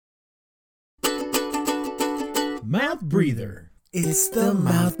Mouth Breather. It's the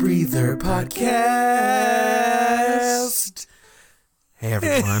Mouth Breather podcast. Hey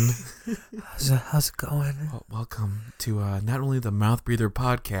everyone. How's it going? Well, welcome to not only the Mouth Breather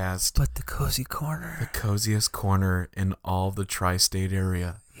podcast, But the cozy corner. the coziest corner in all the tri-state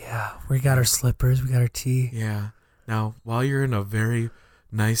area. Yeah, we got our slippers, we got our tea. Yeah. Now, while you're in a very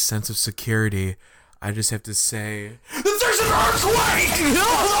nice sense of security, I just have to say that there's an earthquake!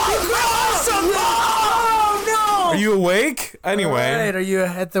 Oh, no! Are you awake? Anyway. All right, are you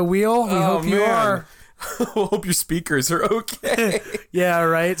at the wheel? We hope you are. I hope your speakers are okay. Yeah,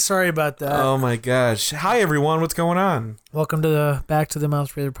 right. Sorry about that. Oh my gosh. Hi everyone, what's going on? Welcome to back to the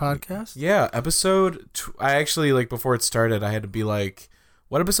Mouth Breather podcast. Yeah, I actually, before it started, I had to be like,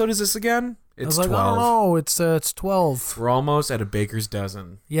 what episode is this again? I was 12. like, oh no, it's 12. We're almost at a baker's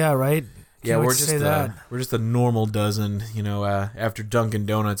dozen. Yeah, right. Yeah, we're just a normal dozen, after Dunkin'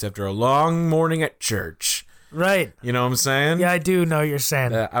 Donuts after a long morning at church. Right. You know what I'm saying? Yeah, I do know what you're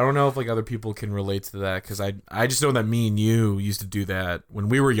saying. I don't know if other people can relate to that, because I just know that me and you used to do that when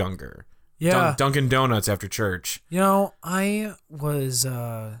we were younger. Yeah. Dunkin' Donuts after church. I was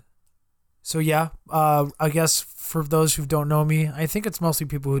I guess for those who don't know me, I think it's mostly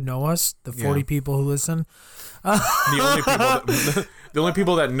people who know us, the 40 people who listen. The only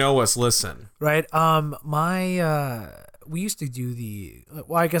people that know us listen. Right. We used to do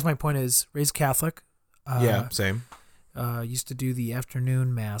I guess my point is raised Catholic. Yeah, same. Used to do the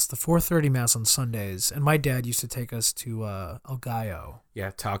afternoon mass, the 4:30 mass on Sundays, and my dad used to take us to El Gallo.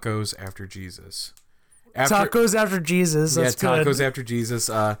 Yeah, tacos after Jesus. Tacos after Jesus. That's tacos good. after Jesus.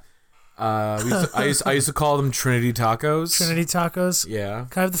 I used to call them Trinity tacos. Trinity tacos. Yeah.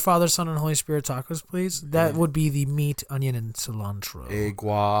 Can I have the Father, Son, and Holy Spirit tacos, please? That would be the meat, onion, and cilantro. A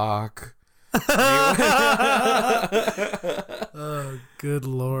guac. Oh, good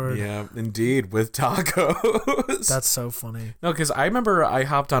Lord. Yeah, indeed, with tacos. That's so funny. No, because I remember I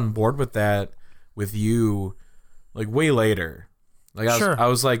hopped on board with that with you, way later. I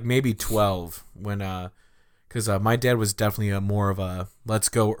was maybe 12 when, because my dad was definitely more of a let's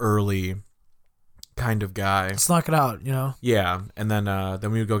go early kind of guy. Let's knock it out, Yeah, and then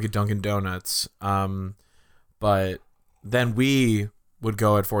we would go get Dunkin' Donuts. But then we would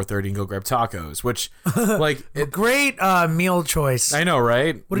go at 4:30 and go grab tacos, which great meal choice. I know,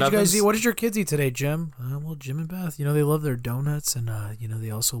 right? What did you guys eat? What did your kids eat today, Jim? Well, Jim and Beth, they love their donuts and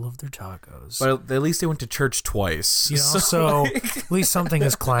they also love their tacos. But at least they went to church twice. So at least something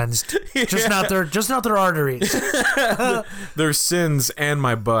is cleansed. Yeah. Just not their arteries. Their sins and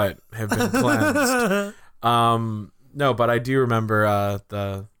my butt have been cleansed. No, but I do remember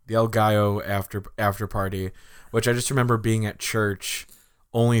the El Gallo after party, which I just remember being at church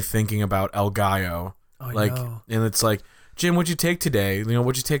only thinking about El Gallo. And it's like, Jim, what'd you take today?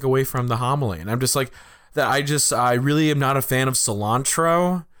 What'd you take away from the homily? And I'm just like, I really am not a fan of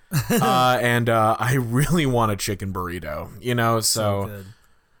cilantro. And I really want a chicken burrito, so good.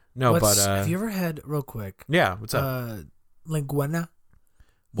 No, have you ever had, real quick? Yeah. What's up? Linguina?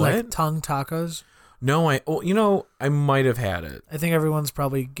 What? Tongue tacos? No, I might have had it. I think everyone's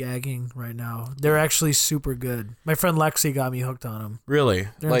probably gagging right now. They're actually super good. My friend Lexi got me hooked on them. Really?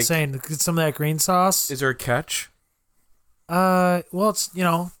 They're insane. Get some of that green sauce. Is there a catch? Well, it's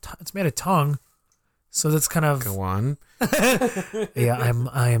it's made of tongue, so that's kind of. Go on. Yeah,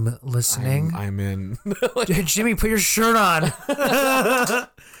 I'm listening. I'm in. Jimmy, put your shirt on.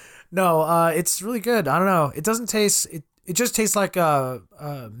 No, it's really good. I don't know. It doesn't taste. It just tastes like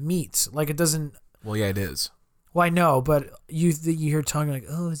meat. It doesn't. Well, yeah, it is. Well, I know, but you hear tongue, you're like,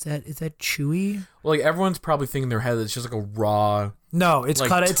 oh, is that chewy? Well, everyone's probably thinking in their head that it's just a raw. No, it's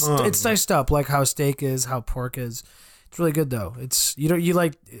cut. Tongue. It's diced up like how steak is, how pork is. It's really good though. It's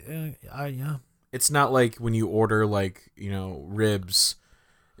yeah. It's not like when you order ribs.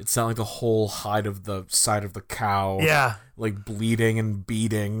 It's not like the whole hide of the side of the cow. Yeah. Bleeding and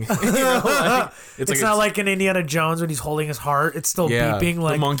beating. It's not like in Indiana Jones when he's holding his heart. It's still beeping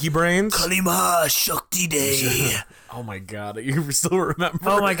like... The monkey brains? Kalima Shakti Day. Oh my god, you still remember?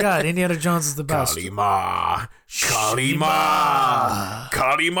 Oh my god, Indiana Jones is the best. Kalima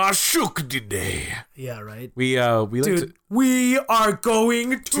Shakti Day. Yeah, right? We we are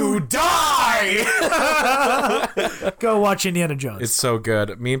going to die! Go watch Indiana Jones. It's so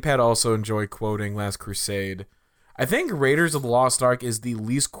good. Me and Pat also enjoy quoting Last Crusade. I think Raiders of the Lost Ark is the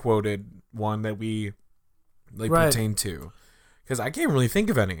least quoted one that we pertain to, because I can't really think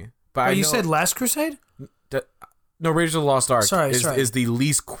of any. But you said Last Crusade? No, Raiders of the Lost Ark Sorry. is the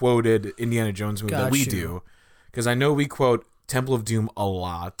least quoted Indiana Jones movie that we do, because I know we quote Temple of Doom a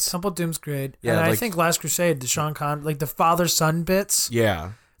lot. Temple of Doom's great. Yeah, and I think Last Crusade, the Sean Connery, the father-son bits.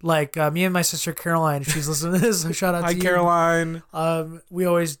 Yeah. Like me and my sister Caroline, she's listening to this. So shout out to you. Hi, Caroline. We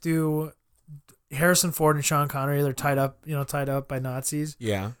always do Harrison Ford and Sean Connery. They're tied up by Nazis.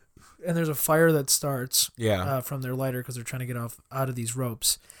 Yeah. And there's a fire that starts. Yeah. From their lighter because they're trying to get out of these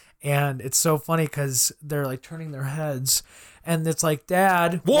ropes. And it's so funny because they're like turning their heads, and it's like,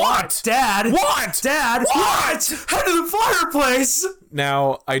 Dad, what? Dad, what? Dad, what? Head to the fireplace.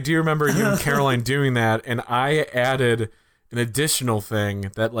 Now I do remember you and Caroline doing that, and I added an additional thing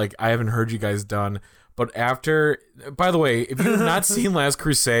that like I haven't heard you guys done. But after, by the way, if you have not seen Last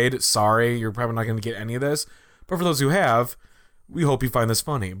Crusade, sorry, you're probably not going to get any of this. But for those who have, we hope you find this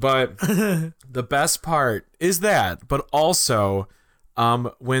funny. But the best part is that, but also.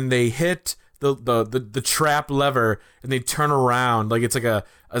 When they hit the trap lever and they turn around, like it's like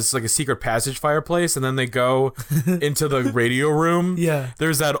a secret passage fireplace, and then they go into the radio room. Yeah.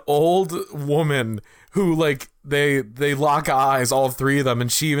 There's that old woman who like they lock eyes, all three of them,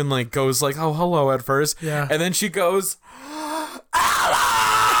 and she even like goes like, "Oh, hello" at first. Yeah. And then she goes, "Ally!"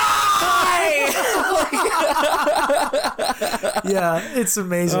 Yeah, it's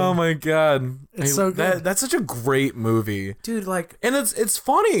amazing. Oh my god, it's so good. That's such a great movie, dude. Like, and it's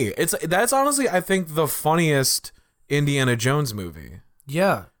funny. That's honestly, I think, the funniest Indiana Jones movie.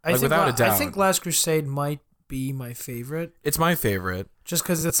 Yeah, without a doubt. I think Last Crusade might be my favorite. It's my favorite, just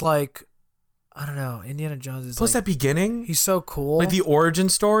because it's like, I don't know, Indiana Jones is plus like, that beginning. He's so cool. Like the origin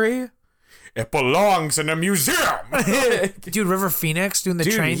story. It belongs in a museum. Dude, River Phoenix doing the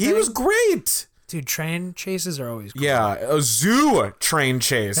train thing. He was great. Dude, train chases are always cool. Yeah, a zoo train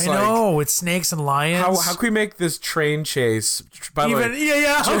chase. I know, with snakes and lions. How can we make this train chase? By the way,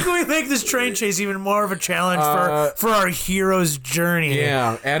 yeah. How can we make this train chase even more of a challenge for our hero's journey?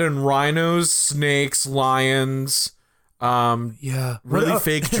 Yeah, add in rhinos, snakes, lions. Yeah, really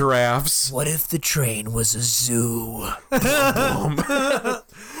fake giraffes. What if the train was a zoo?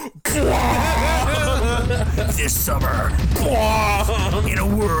 This summer, in a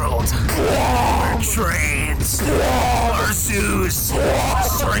world where trains are zoos,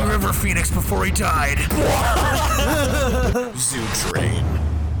 starring River Phoenix before he died. Zoo Train.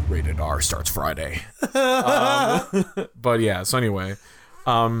 Rated R starts Friday. But yeah, so anyway,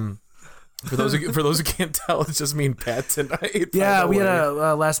 for those who can't tell, it's just me and Pat tonight. Yeah, we had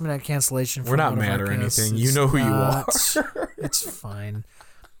a last minute cancellation. We're not mad or anything. You know who you are. It's fine.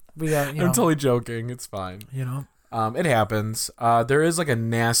 We got. I'm totally joking. It's fine. It happens. There is like a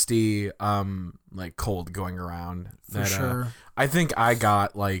nasty like cold going around. For sure. I think I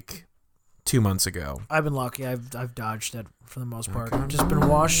got like 2 months ago. I've been lucky. I've dodged it for the most part. I've just been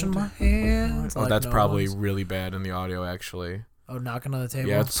washing my hands. Oh, that's probably really bad in the audio, actually. Oh, knocking on the table.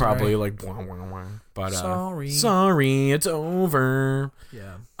 Yeah, it's probably like. But sorry, it's over.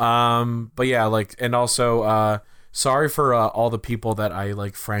 Yeah. But yeah, like, and also sorry for all the people that I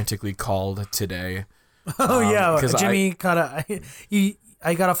like frantically called today. Oh yeah, Jimmy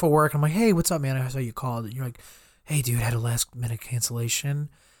I got off of work. I'm like, hey, what's up, man? I saw you called. And you're like, hey, dude, had a last minute cancellation.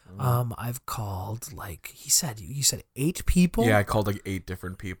 I've called like you said 8 people. Yeah, I called like 8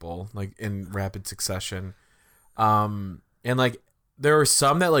 different people like in rapid succession. And like there were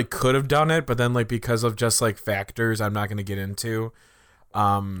some that like could have done it, but then like because of just like factors I'm not going to get into,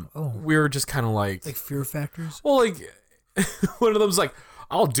 we were just kind of like fear factors. Well, like one of them's like,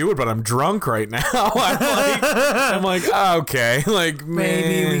 I'll do it, but I'm drunk right now. I'm like, okay, like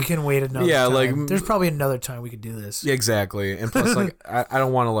maybe we can wait another time. Yeah, like there's probably another time we could do this. Yeah, exactly. And plus, like I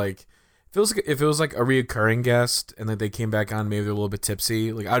don't want to like if it was like a reoccurring guest and like they came back on, maybe they're a little bit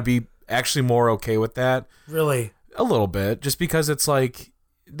tipsy. Like I'd be actually more okay with that. Really, a little bit, just because it's like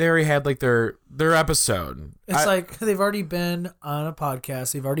they already had like their episode. It's like they've already been on a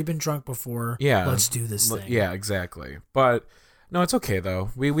podcast. They've already been drunk before. Yeah, let's do this thing. Yeah, exactly. But no, it's okay though.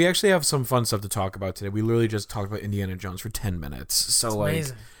 We actually have some fun stuff to talk about today. We literally just talked about Indiana Jones for 10 minutes. So it's like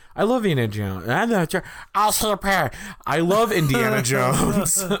amazing. I love Indiana Jones. I love Indiana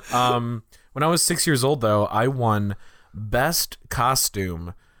Jones. When I was 6 years old though, I won best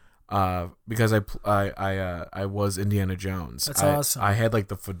costume because I was Indiana Jones. That's awesome. I had like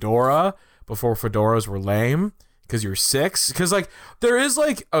the fedora before fedoras were lame. Because you're 6, because like there is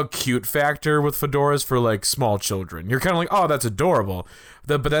like a cute factor with fedoras for like small children. You're kind of like, oh, that's adorable,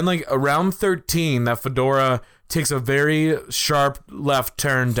 but then like around 13, that fedora takes a very sharp left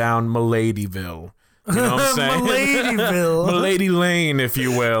turn down Miladyville. You know what I'm saying? Miladyville, Milady Lane, if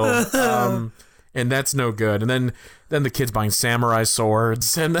you will. And that's no good. And then the kids buying samurai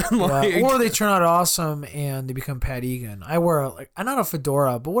swords, and then like, or they turn out awesome and they become Pat Egan. I wear I'm not a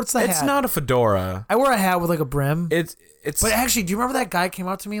fedora, but what's the hat? It's not a fedora. I wear a hat with like a brim. It's. But actually, do you remember that guy came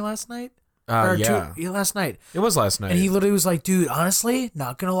up to me last night? Last night. It was last night. And he literally was like, dude, honestly,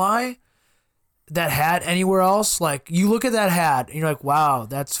 not gonna lie, that hat anywhere else, like, you look at that hat and you're like, wow,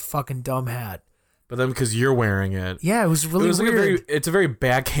 that's a fucking dumb hat. But then because you're wearing it. Yeah, it was really weird. It's a very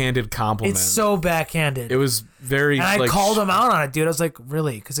backhanded compliment. It's so backhanded. It was very... And I called him out on it, dude. I was like,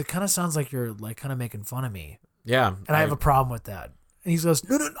 really? Because it kind of sounds like you're like kind of making fun of me. Yeah. And I have a problem with that. And he goes,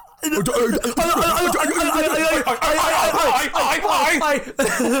 no.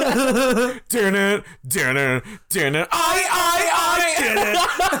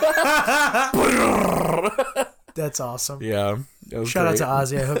 That's awesome. Yeah. Shout out to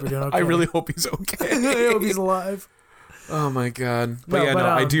Ozzy. I hope you're doing okay. I really hope he's okay. I hope he's alive. Oh my god. But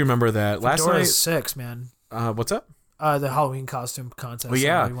I do remember that. Last night 6, man. What's up? The Halloween costume contest. Well,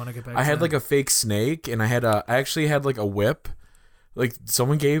 yeah. We want to get back I had like a fake snake, and I actually had like a whip. Like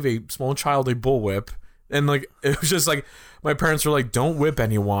someone gave a small child a bullwhip, and like it was just like my parents were like, "Don't whip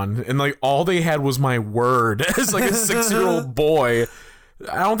anyone," and like all they had was my word as like a 6-year-old boy.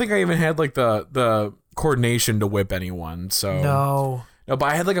 I don't think I even had like the coordination to whip anyone. So no, but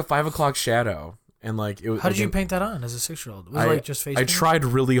I had like a 5 o'clock shadow, and like it was. How did you paint that on as a 6-year-old? Was it like just face? I tried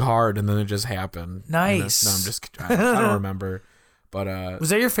really hard, and then it just happened. Nice. No, I'm just. I don't remember, but was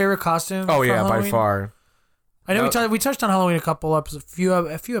that your favorite costume? Oh yeah, Halloween? by far. I know we touched on Halloween a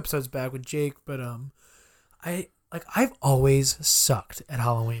few episodes back with Jake, but I've always sucked at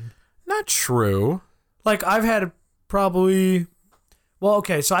Halloween. Not true. Like I've had probably, well,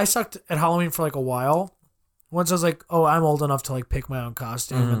 okay, so I sucked at Halloween for like a while. Once I was like, oh, I'm old enough to like pick my own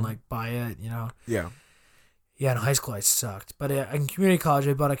costume and like buy it, you know. Yeah. Yeah, in high school I sucked, but in community college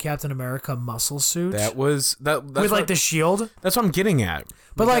I bought a Captain America muscle suit. That was that's with like the shield. That's what I'm getting at.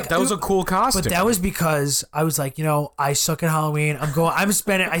 But like that was a cool costume. But that was because I was like, I suck at Halloween. I think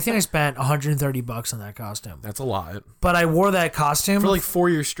I spent $130 on that costume. That's a lot. But I wore that costume for like 4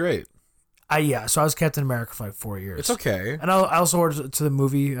 years straight. So I was Captain America for like 4 years. It's okay. And I also wore it to the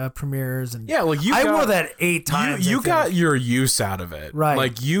movie premieres and yeah, like I wore that 8 times. You got your use out of it, right?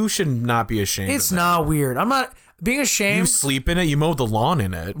 Like you should not be ashamed. It's not weird. I'm not being ashamed. You sleep in it. You mow the lawn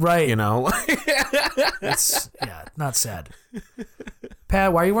in it, right? You know. It's not sad.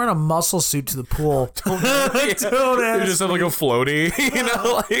 Pat, why are you wearing a muscle suit to the pool? Don't you just have like a floaty,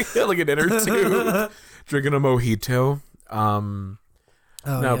 like an inner tube, drinking a mojito.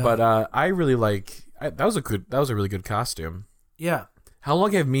 But I really like that was a really good costume. Yeah. How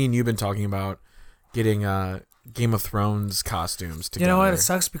long have me and you been talking about getting Game of Thrones costumes together? You know what? It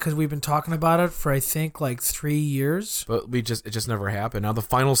sucks because we've been talking about it for I think like 3 years. But it just never happened. Now the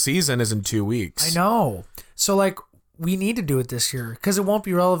final season is in 2 weeks. I know. So like we need to do it this year because it won't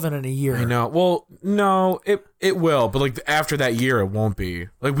be relevant in a year. I know. Well, no, it will, but like after that year, it won't be.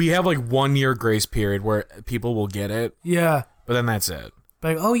 Like we have like 1 year grace period where people will get it. Yeah. But then that's it.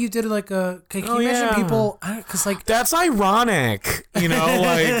 Like, oh, you did like a. Can you imagine people? Because like that's ironic, and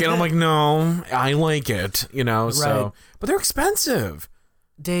I'm like, no, I like it, Right. So, but they're expensive.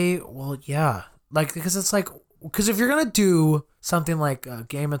 Yeah, like because it's like if you're gonna do something like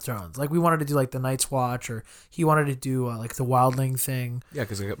Game of Thrones, like we wanted to do like the Night's Watch, or he wanted to do like the Wildling thing. Yeah,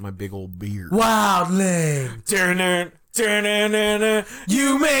 because I got my big old beard. Wildling.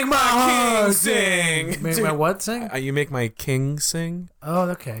 You make my king sing. Make my what sing? You make my king sing. Oh,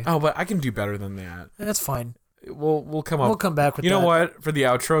 okay. Oh, but I can do better than that. That's fine. We'll come up. We'll come back with that. You know what? For the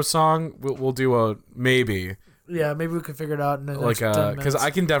outro song, we'll do a maybe. Yeah, maybe we could figure it out in the next 10 minutes. Because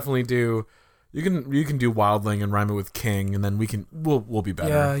I can definitely do. You can do Wildling and rhyme it with King, and then we'll be better.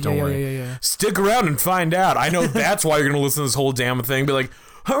 Yeah, Don't worry. Yeah. Stick around and find out. I know that's why you're gonna listen to this whole damn thing. Be like,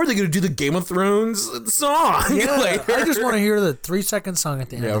 how are they gonna do the Game of Thrones song later? I just want to hear the 3-second song at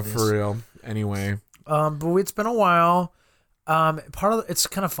the end. Yeah, of this. for real. Anyway, but it's been a while. It's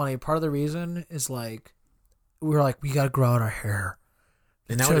kind of funny. Part of the reason is like we were like we gotta grow out our hair.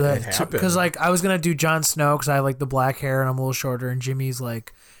 And now it happened because like I was gonna do Jon Snow because I have like the black hair and I'm a little shorter, and Jimmy's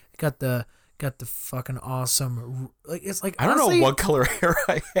like got the fucking awesome, like it's like I don't know what color hair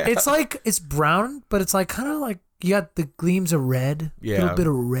I have. It's like it's brown, but it's like kind of like you got the gleams of red, a little bit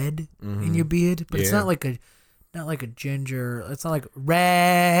of red in your beard, but it's not like a ginger. It's not like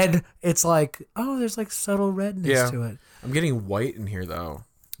red. It's like there's like subtle redness to it. I'm getting white in here though.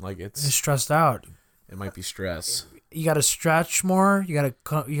 Like it's stressed out. It might be stress. You got to stretch more. You got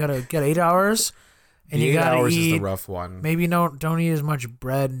to get 8 hours. And the you 8 gotta hours eat, is the rough one. Maybe don't eat as much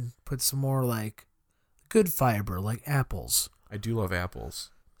bread and put some more like good fiber like apples. I do love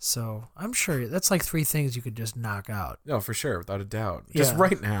apples. So I'm sure that's like 3 things you could just knock out. No, for sure, without a doubt. Just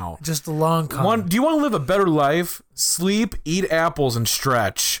right now. Just a long con. Do you want to live a better life? Sleep, eat apples, and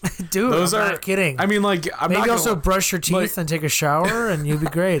stretch. Dude, I'm not kidding. I mean, like, maybe also brush your teeth and take a shower, and you'll be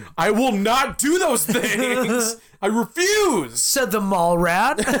great. I will not do those things. I refuse. Said the mall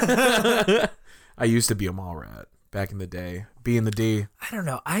rat. I used to be a mall rat back in the day. Being the D. I don't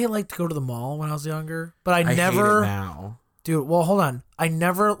know. I liked to go to the mall when I was younger, but I hate never. it now. Dude, well, hold on. I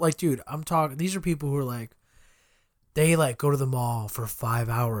never, like, dude, I'm talking, these are people who are like, they like go to the mall for 5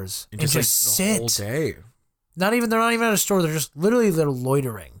 hours and just like sit. The whole day. They're not even at a store. They're just literally, they're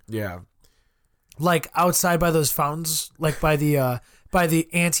loitering. Yeah. Like outside by those fountains, like by the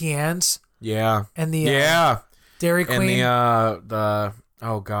Auntie Anne's. Yeah. And the Dairy Queen. And the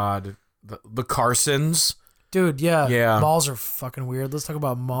Carsons. Dude, yeah. Malls are fucking weird. Let's talk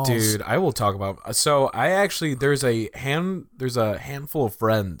about malls. Dude, I will talk about. So there's a handful of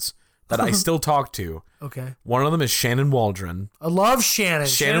friends that I still talk to. Okay. One of them is Shannon Waldron. I love Shannon.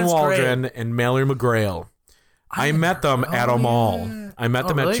 Shannon Waldron and Mallory McGrail. I met them at a mall. Yeah. I met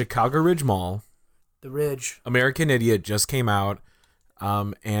them at Chicago Ridge Mall. The Ridge. American Idiot just came out.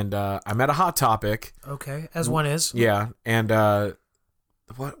 And I'm at a Hot Topic. Okay, as one is. Yeah, and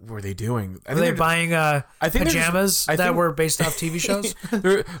what were they doing? Were they buying pajamas that were based off TV shows?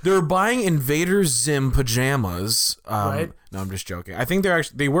 They're buying Invader Zim pajamas. Right. No, I'm just joking. I think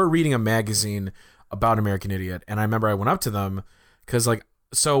they were reading a magazine about American Idiot, and I remember I went up to them because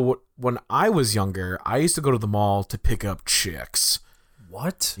when I was younger, I used to go to the mall to pick up chicks.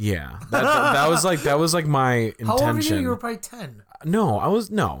 What? Yeah, that was like my intention. How old were you? You were probably 10. No, I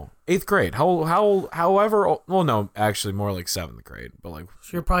was 8th grade. However, well, no, actually more like 7th grade. But like,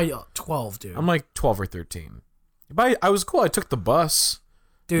 so you're probably 12, dude. I'm like 12 or 13. But I was cool. I took the bus,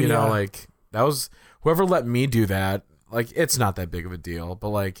 dude. You know, like that was whoever let me do that. Like, it's not that big of a deal. But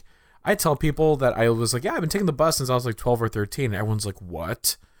like, I tell people that I was like, yeah, I've been taking the bus since I was like 12 or 13. And everyone's like,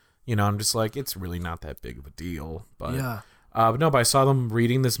 what? You know, I'm just like, it's really not that big of a deal. But yeah. But I saw them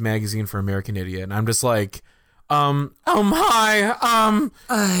reading this magazine for American Idiot, and I'm just like, hi,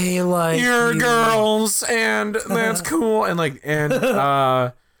 I like your girls, and that's cool, and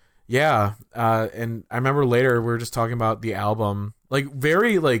yeah, and I remember later we were just talking about the album, like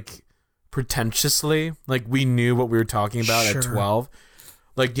very like pretentiously, like we knew what we were talking about at 12.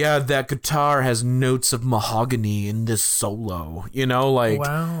 Like, yeah, that guitar has notes of mahogany in this solo, you know, like,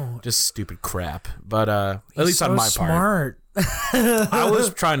 wow, just stupid crap. But at least on my part, I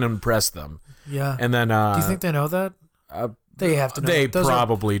was trying to impress them. Yeah. And then, do you think they know that? They have to know. They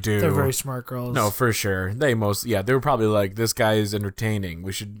probably do. They're very smart girls. No, for sure. They were probably like, this guy is entertaining.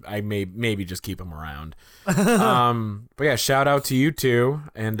 I maybe just keep him around. But yeah, shout out to you two.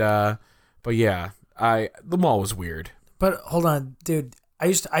 And, but yeah, the mall was weird. But hold on, dude.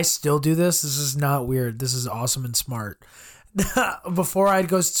 I still do this. This is not weird. This is awesome and smart. Before I'd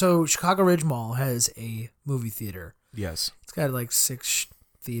go, so Chicago Ridge Mall has a movie theater. Yes. It's got like 6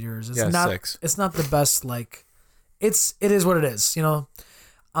 theaters. It's 6. It's not the best, like, it is what it is, you know?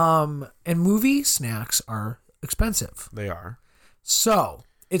 And movie snacks are expensive. They are. So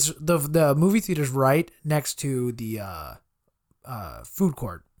it's the movie theater's right next to the food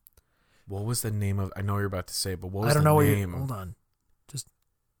court. What was the name of, I know you're about to say, but what was the name? I don't know hold on.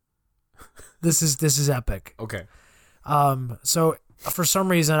 This is epic. Okay. So for some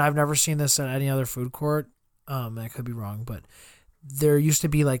reason, I've never seen this at any other food court. I could be wrong, but there used to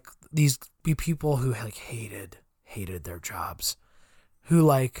be like these people who like hated their jobs, who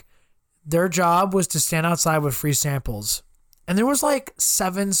like their job was to stand outside with free samples, and there was like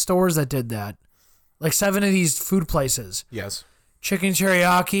 7 stores that did that, like 7 of these food places. Yes. Chicken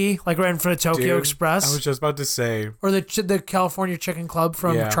teriyaki, like right in front of Tokyo Express. I was just about to say. Or the California Chicken Club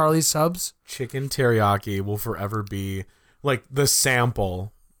from Charlie's Subs. Chicken teriyaki will forever be like the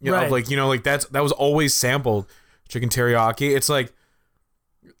sample. You know, like, you know, like that was always sampled. Chicken teriyaki. It's like,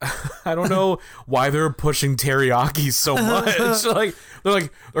 I don't know why they're pushing teriyaki so much. Like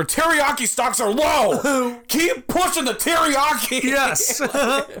their teriyaki stocks are low. Keep pushing the teriyaki. Yes.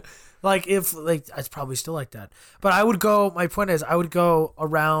 Like if like it's probably still like that, but I would go. My point is, I would go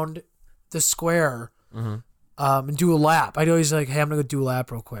around the square, and do a lap. I'd always like, hey, I'm gonna go do a lap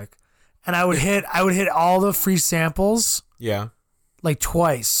real quick, and I would hit all the free samples. Yeah, like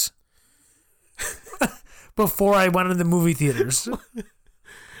twice before I went into the movie theaters.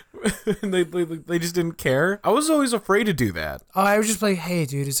 And they just didn't care. I was always afraid to do that. I was just like, hey,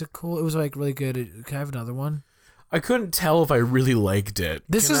 dude, is it cool? It was like really good. Can I have another one? I couldn't tell if I really liked it.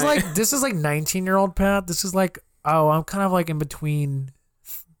 This is like 19-year-old Pat. This is like, I'm kind of like in between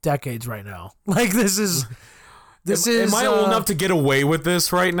decades right now. Like this is Am I old enough to get away with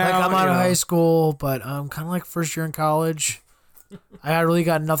this right now? Like I'm out of high school, but I'm kind of like first year in college. I really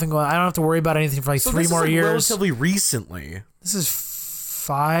got nothing going. I don't have to worry about anything for like 3 more years. Relatively recently. This is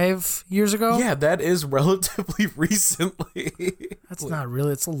 5 years ago. Yeah, that is relatively recently. That's not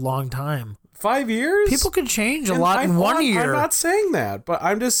really. It's a long time. 5 years? People can change a lot in 1 year. I'm not saying that, but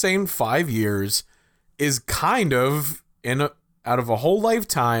I'm just saying 5 years is kind of out of a whole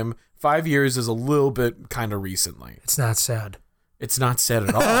lifetime. 5 years is a little bit kind of recently. It's not sad. It's not sad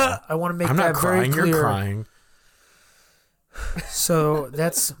at all. I want to make I'm that not crying. very clear. You're crying. So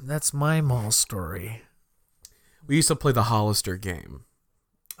that's my mall story. We used to play the Hollister game.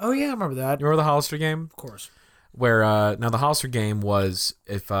 Oh yeah, I remember that. You remember the Hollister game? Of course. Where now the Hollister game was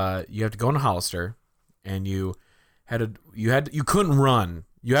if you have to go in a Hollister and you couldn't run.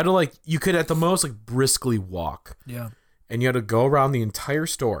 You had to you could at the most briskly walk. Yeah. And you had to go around the entire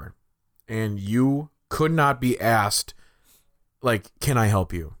store and you could not be asked can I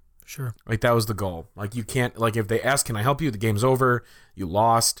help you? Sure. That was the goal. You can't if they ask can I help you, the game's over. You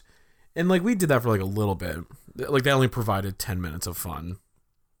lost. And we did that for a little bit. That only provided 10 minutes of fun.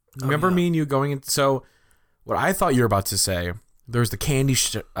 Remember me and you going in? So, what I thought you were about to say, there's the candy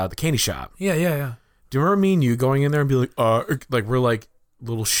shop. Yeah. Do you remember me and you going in there and be we're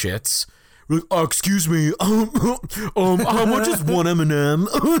little shits? We're excuse me, how much is one M&M?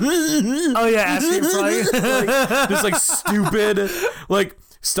 Oh yeah, asking for this stupid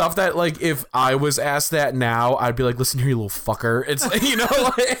stuff that if I was asked that now, I'd be listen here, you little fucker. It's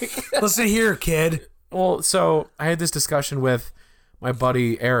listen here, kid. Well, so I had this discussion with my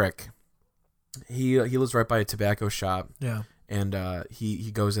buddy Eric. He lives right by a tobacco shop. Yeah. And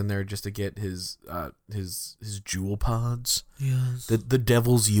he goes in there just to get his jewel pods. Yes. The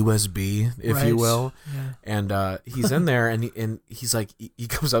devil's USB, if you will. Yeah. And he's in there and he's he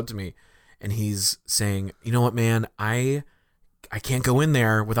goes up to me and he's saying, "You know what, man? I can't go in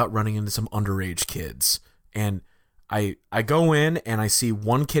there without running into some underage kids." And I go in and I see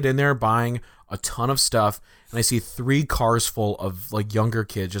one kid in there buying a ton of stuff, and I see 3 cars full of younger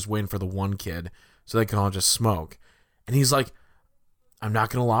kids just waiting for the one kid so they can all just smoke. And he's like, "I'm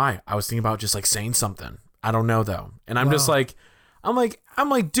not gonna lie, I was thinking about just saying something. I don't know though." And I'm just I'm like,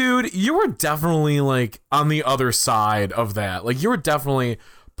 dude, you were definitely on the other side of that. You were definitely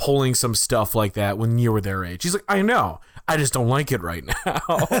pulling some stuff like that when you were their age. He's like, "I know, I just don't like it right now."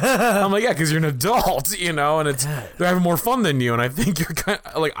 I'm like, "Yeah, because you're an adult, and they're having more fun than you." And I think you're kind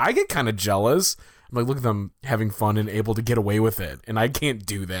of I get kind of jealous. I'm like, look at them having fun and able to get away with it, and I can't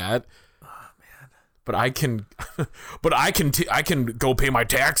do that. Oh man! But I can, I can go pay my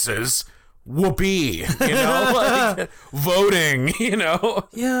taxes. Whoopee, voting,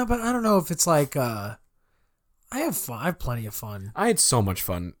 Yeah, but I don't know if it's I have fun. I have plenty of fun. I had so much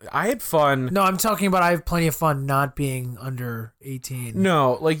fun. I had fun. No, I'm talking about I have plenty of fun not being under 18.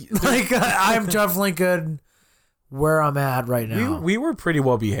 No, I'm definitely good where I'm at right now. We were pretty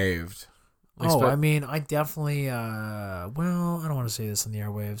well behaved. I mean, I definitely, well, I don't want to say this on the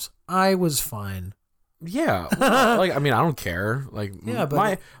airwaves. I was fine. Yeah. I mean, I don't care. Yeah,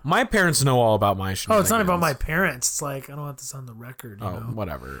 but my parents know all about my shenanigans. Oh, it's not about my parents. It's I don't want this on the record. You know?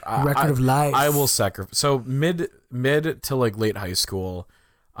 Whatever. Record of life. I will sacrifice. So mid to late high school,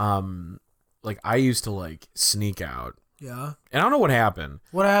 I used to sneak out. Yeah. And I don't know what happened.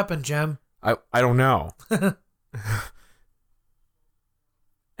 What happened, Jem? I don't know.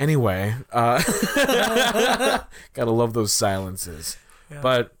 Anyway, gotta love those silences. Yeah.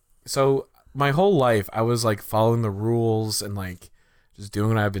 But so my whole life I was following the rules and just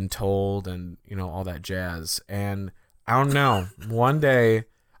doing what I've been told and all that jazz. And I don't know, one day,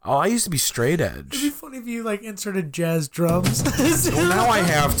 I used to be straight edge. It'd be funny if you inserted jazz drums. Well, now I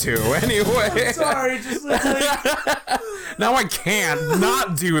have to anyway. I'm sorry, just now I can't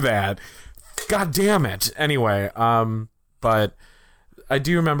not do that. God damn it. Anyway, but I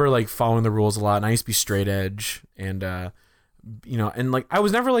do remember following the rules a lot, and I used to be straight edge, and and I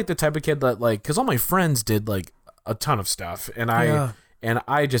was never the type of kid that because all my friends did a ton of stuff, and I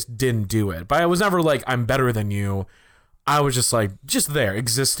just didn't do it. But I was never I'm better than you. I was just there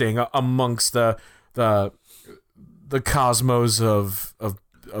existing amongst the cosmos of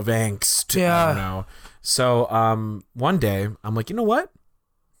angst. Yeah. I don't know. So one day I'm you know what?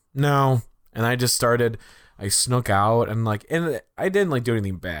 No, and I just started. I snuck out and and I didn't do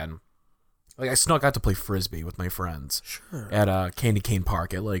anything bad. I snuck out to play frisbee with my friends. Sure. At Candy Cane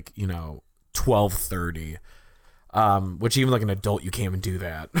Park at 12:30. Which even an adult you can't even do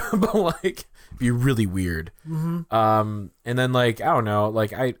that. But it'd be really weird. Mm-hmm. And then I don't know,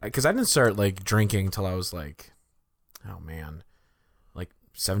 because I didn't start drinking till I was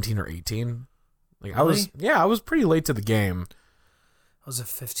 17 or 18. Like I was pretty late to the game. I was at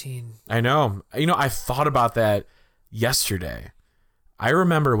 15. I know. I thought about that yesterday. I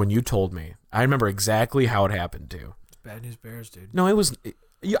remember when you told me. I remember exactly how it happened too. It's Bad News Bears, dude. No, it was.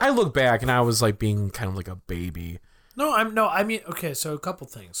 I look back and I was like being kind of like a baby. I mean, okay, so a couple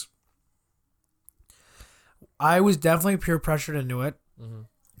things. I was definitely peer pressured into it.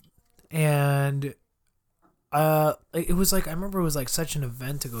 Mm-hmm. And it was like, I remember it was like such an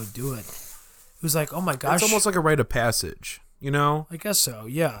event to go do it. It was like, oh my gosh. It's almost like a rite of passage, I guess so,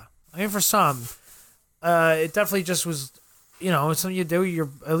 yeah. I mean, for some, it definitely just was, it's something you do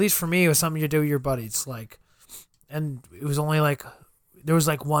at least for me, it was something you do with your buddies. Like, and it was only like, there was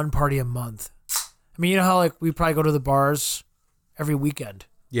like one party a month. I mean, you know how like we probably go to the bars every weekend.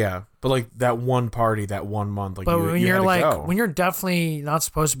 Yeah, but like that one party, that 1 month, like. But when you're like, go. when you're definitely not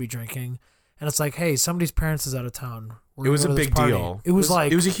supposed to be drinking, and it's like, hey, somebody's parents is out of town. It was a big deal. It was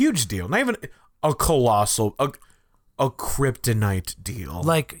like, it was a huge deal. Not even a colossal, a kryptonite deal.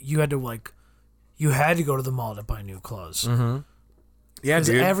 Like you had to go to the mall to buy new clothes. Mm-hmm. Yeah,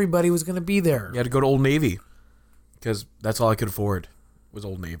 dude. Everybody was gonna be there. You had to go to Old Navy because that's all I could afford was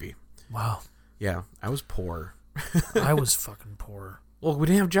Old Navy. Wow. Yeah, I was poor. I was fucking poor. Well, we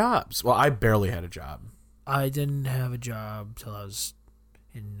didn't have jobs. Well, I barely had a job. I didn't have a job till I was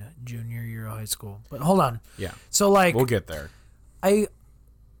in junior year of high school. But hold on. Yeah. So like, we'll get there. I'm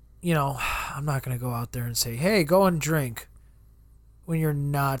not gonna go out there and say, hey, go and drink when you're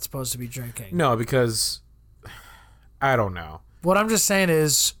not supposed to be drinking. No, because I don't know. What I'm just saying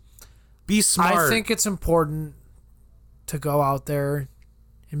is, be smart. I think it's important to go out there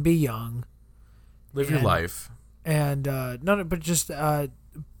and be young. Live your life. And so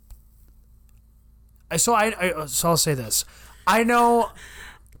I'll say this. I know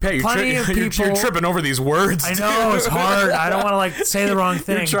Pat, you're tripping over these words. I know, it's hard. I don't want to like say the wrong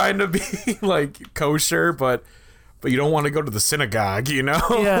thing. You're trying to be like kosher, but you don't want to go to the synagogue,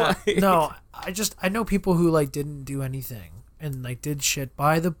 Yeah. No, I know people who like didn't do anything and like did shit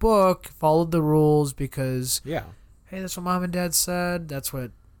by the book, followed the rules because hey, that's what mom and dad said. That's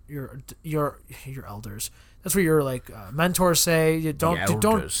what your elders. That's what your like mentors say. You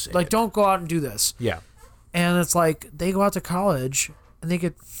don't go out and do this. Yeah. And it's like they go out to college and they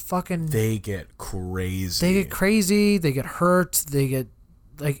get crazy. They get hurt. They get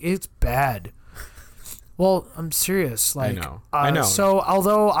like it's bad. Well, I'm serious. Like I know. So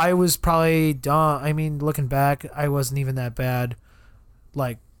although I was probably dumb, I mean, looking back, I wasn't even that bad.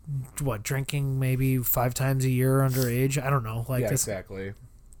 Like, drinking maybe 5 times a year underage? I don't know. Like, yeah, exactly.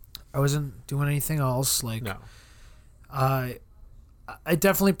 I wasn't doing anything else. Like, no. It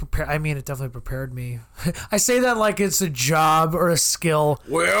definitely prepared me. I say that like it's a job or a skill.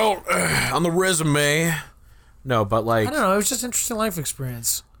 Well, on the resume. No, but like, I don't know. It was just interesting life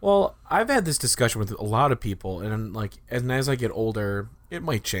experience. Well, I've had this discussion with a lot of people, and like, and as I get older, it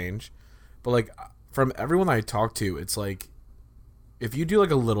might change. But like, from everyone I talk to, it's like, if you do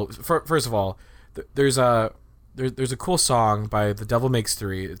like a little, first of all, there's a cool song by The Devil Makes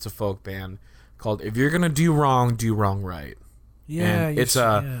Three. It's a folk band called "If You're Gonna Do Wrong Right." Yeah,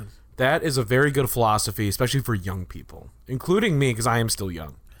 and that is a very good philosophy, especially for young people, including me, because I am still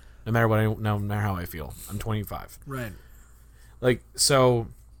young. No matter how I feel, I'm 25. Right. Like, so,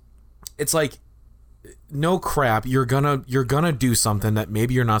 it's like, no crap. You're gonna do something that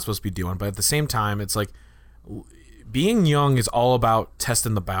maybe you're not supposed to be doing, but at the same time, it's like, being young is all about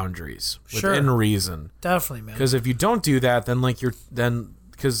testing the boundaries within reason. Definitely, man. Because if you don't do that, then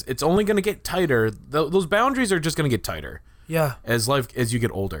because it's only gonna get tighter. Those boundaries are just gonna get tighter. Yeah. As you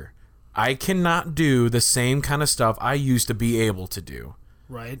get older, I cannot do the same kind of stuff I used to be able to do.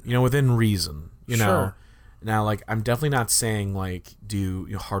 Right. Within reason. You know. Sure. Now, like, I'm definitely not saying like do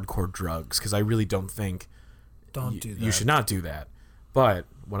hardcore drugs, because I really don't think do that. You should not do that. But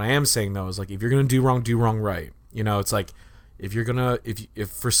what I am saying though is like, if you're gonna do wrong right. It's like, if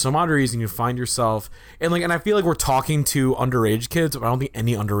for some odd reason you find yourself, and I feel like we're talking to underage kids, but I don't think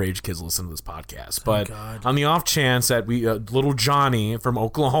any underage kids listen to this podcast. But on the off chance that little Johnny from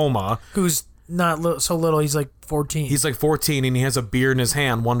Oklahoma, who's not so little, he's like 14. He's like 14 and he has a beer in his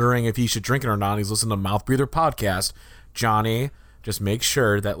hand, wondering if he should drink it or not. He's listening to Mouth Breather podcast. Johnny, just make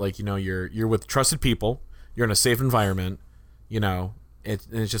sure that you're with trusted people, you're in a safe environment,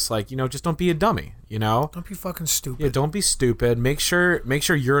 It's just like, just don't be a dummy, Don't be fucking stupid. Yeah, don't be stupid. Make sure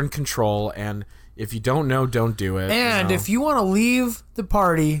you're in control, and if you don't know, don't do it. And if you want to leave the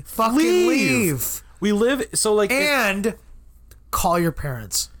party, fucking leave. We live and call your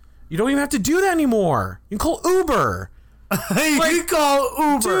parents. You don't even have to do that anymore. You can call Uber. You can call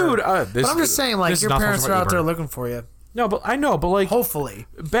Uber. Dude, but I'm just saying, your parents are out there looking for you. No, but I know, but like hopefully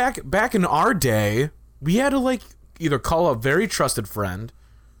back in our day, we had to like either call a very trusted friend,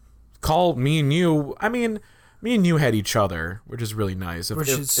 call me and you. I mean, me and you had each other, which is really nice. Which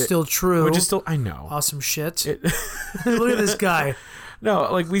is still true. Which is still, I know. Awesome shit. Look at this guy.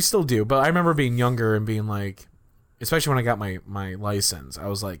 No, like we still do. But I remember being younger and being like, especially when I got my license, I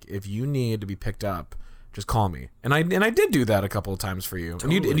was like, if you need to be picked up, just call me. And I did do that a couple of times for you.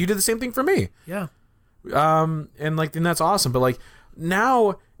 Totally. And you did the same thing for me. Yeah. And that's awesome. But like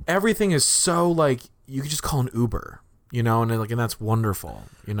now everything is so like you can just call an Uber. You know, and that's wonderful.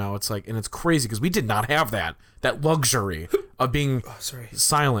 You know, it's like, and it's crazy because we did not have that luxury of being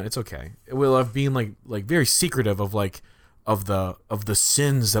silent. It's okay. Of being like very secretive of the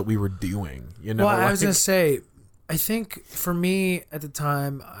sins that we were doing. You know, well, I was gonna say, I think for me at the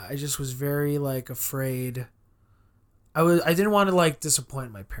time, I just was very like afraid. I didn't want to like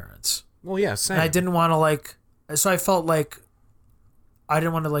disappoint my parents. Well, yeah, same. And I didn't want to like, so I felt like I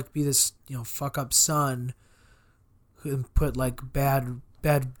didn't want to like be this fuck up son. And put like bad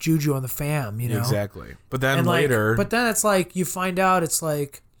juju on the fam, Exactly. But then like, later, but then it's like you find out it's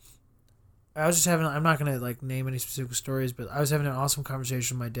like I was just having. I'm not gonna like name any specific stories, but I was having an awesome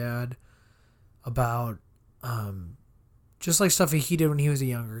conversation with my dad about just like stuff he did when he was a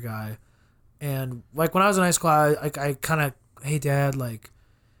younger guy, and like when I was in high school, I kind of, hey dad, like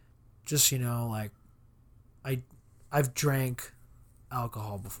just like I've drank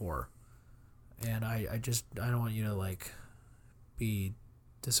alcohol before. And I don't want you to like be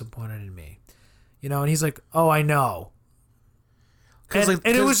disappointed in me, and he's like, oh, I know, and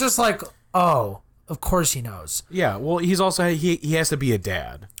it was just like, oh, of course he knows. Yeah, well, he's also he has to be a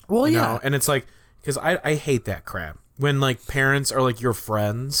dad. Well, you yeah, know? And it's like because I hate that crap when like parents are like your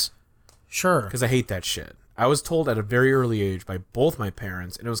friends. Sure, because I hate that shit. I was told at a very early age by both my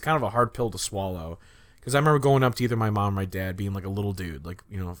parents, and it was kind of a hard pill to swallow because I remember going up to either my mom or my dad being like a little dude, like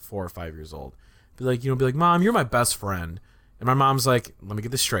 4 or 5 years old. Be like, Mom, you're my best friend. And my mom's like, let me get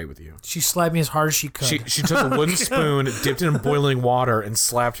this straight with you. She slapped me as hard as she could. She took a wooden spoon, dipped it in boiling water, and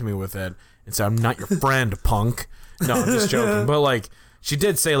slapped me with it and said, I'm not your friend, punk. No, I'm just joking. But like, she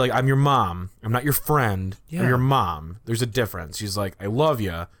did say, like, I'm your mom. I'm not your friend. Yeah. I'm your mom. There's a difference. She's like, I love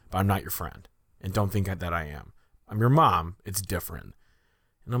you, but I'm not your friend. And don't think that I am. I'm your mom. It's different.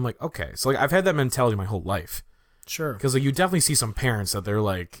 And I'm like, okay. So like, I've had that mentality my whole life. Sure. Because like, you definitely see some parents that they're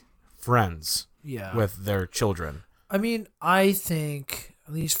like friends. Yeah. With their children. I mean, I think,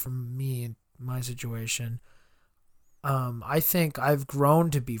 at least for me in my situation, I think I've grown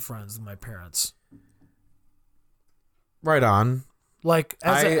to be friends with my parents. Right on. Like,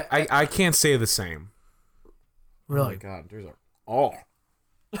 I can't say the same. Really? Oh my God,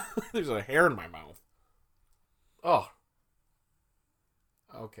 there's a hair in my mouth. Oh.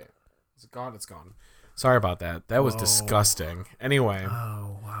 Okay. Is it gone? It's gone. Sorry about that. That was disgusting. Anyway.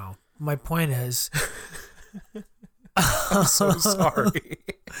 Oh, wow. My point is, I'm so sorry.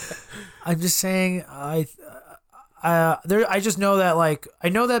 I'm just saying, I just know that, like, I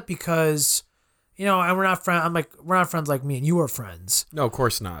know that because, and we're not friends. I'm like, we're not friends like me and you are friends. No, of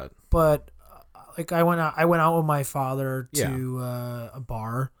course not. But like, I went out with my father to a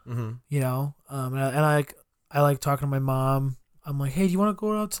bar. Mm-hmm. And I like talking to my mom. I'm like, hey, do you want to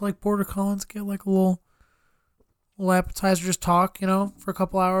go out to like Border Collins, get like a little appetizer, just talk, for a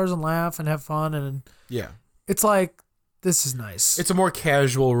couple hours and laugh and have fun, and it's like, this is nice. It's a more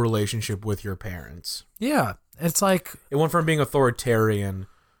casual relationship with your parents. Yeah, it's like it went from being authoritarian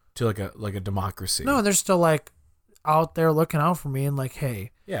to like a democracy. No, they're still like out there looking out for me and like, hey,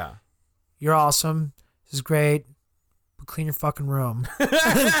 yeah, you're awesome. This is great. But clean your fucking room. But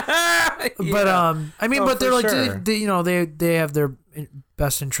I mean, but they're like, sure. they have their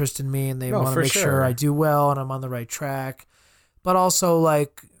best interest in me, and they want to make sure I do well and I'm on the right track. But also,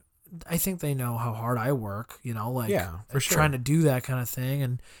 like, I think they know how hard I work, like trying to do that kind of thing.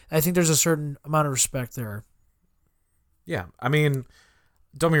 And I think there's a certain amount of respect there. Yeah. I mean,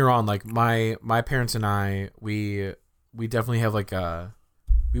 don't get me wrong. Like my parents and I, we definitely have like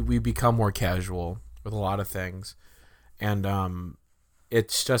we become more casual with a lot of things. And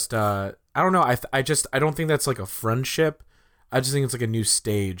it's just I don't know. I don't think that's like a friendship. I just think it's like a new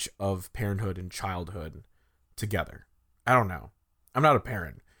stage of parenthood and childhood together. I don't know. I'm not a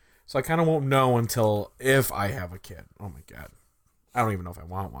parent, so I kind of won't know until if I have a kid. Oh my God, I don't even know if I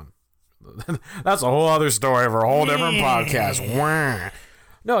want one. That's a whole other story for a whole different podcast.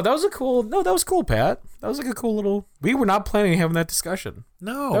 No, that was cool, Pat. That was like a cool little. We were not planning on having that discussion.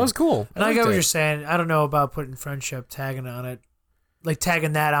 No, that was cool. And I get what you're saying. I don't know about putting friendship tagging on it. like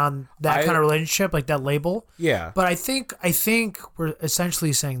tagging that on that kind of relationship, like that label. Yeah. But I think we're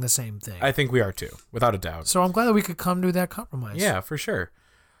essentially saying the same thing. I think we are too, without a doubt. So I'm glad that we could come to that compromise. Yeah, for sure.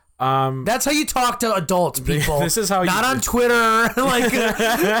 That's how you talk to adults, people. This is how not on Twitter,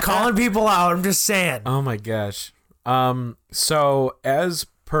 like calling people out. I'm just saying. Oh my gosh. So as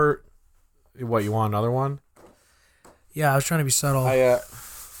per, what, you want another one? Yeah, I was trying to be subtle.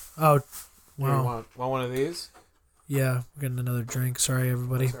 Oh, wow. Want one of these? Yeah, we're getting another drink. Sorry,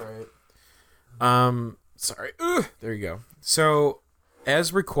 everybody. That's all right. Sorry. Ugh, there you go. So,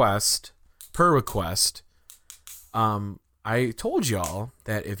 as per request, I told y'all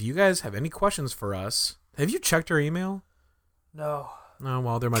that if you guys have any questions for us, have you checked our email? No. No,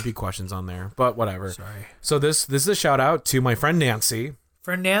 well, there might be questions on there, but whatever. Sorry. So this is a shout out to my friend Nancy.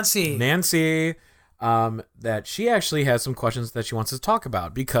 Nancy, that she actually has some questions that she wants to talk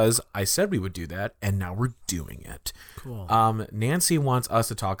about because I said we would do that, and now we're doing it. Cool. Nancy wants us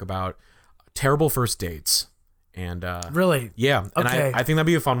to talk about terrible first dates, and really, yeah, and okay. I think that'd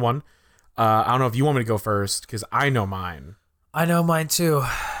be a fun one. I don't know if you want me to go first because I know mine. I know mine too.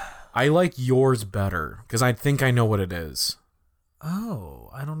 I like yours better because I think I know what it is.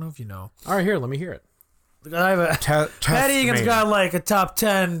 Oh, I don't know if you know. All right, here, let me hear it. I have a Pat Egan's got like a top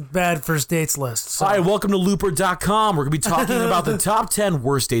 10 bad first dates list. So. Hi, welcome to Looper.com. We're going to be talking about the top 10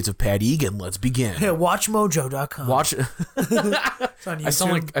 worst dates of Pat Egan. Let's begin. Yeah, watchmojo.com. Watch. It's on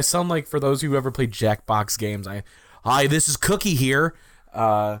YouTube. I sound like for those who ever played Jackbox games. Hi, this is Cookie here.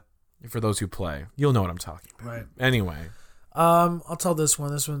 For those who play, you'll know what I'm talking about. Right. Anyway. I'll tell this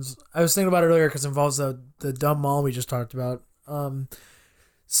one. This one's, I was thinking about it earlier because it involves the dumb mall we just talked about.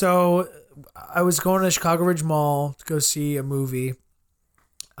 So I was going to the Chicago Ridge Mall to go see a movie.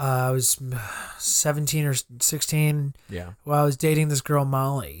 I was 17 or 16. Yeah. While I was dating this girl,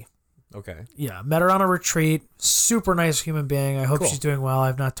 Molly. Okay. Yeah. Met her on a retreat. Super nice human being. I hope Cool. she's doing well.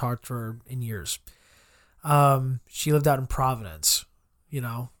 I've not talked to her in years. She lived out in Providence,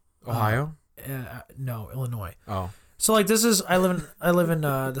 Ohio? No, Illinois. Oh. So like this is I live in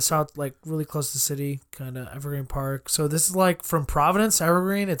the south, like really close to the city, kind of Evergreen Park. So this is like from Providence to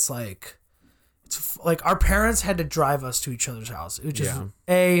Evergreen. It's like our parents had to drive us to each other's house. It was just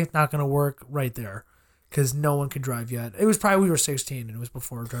not gonna work right there because no one could drive yet. It was probably we were 16 and it was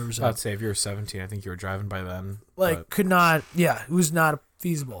before driver's ed. I'd say if you were 17, I think you were driving by then. Could not. Yeah, it was not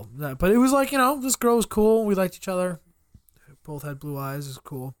feasible. But it was like this girl was cool. We liked each other. Both had blue eyes. It was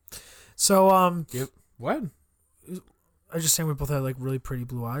cool. So Yep. What? I was just saying we both had like really pretty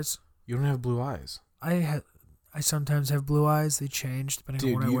blue eyes. You don't have blue eyes. I sometimes have blue eyes. They change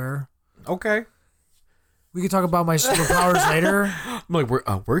depending on what I wear. Okay. We could talk about my superpowers later. I'm like,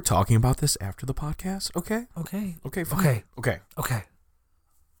 we're talking about this after the podcast. Okay. Okay. Okay. Fine. Okay.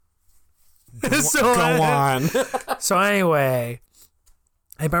 So go on. So anyway,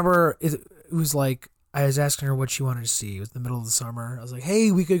 I remember it was like I was asking her what she wanted to see. It was the middle of the summer. I was like,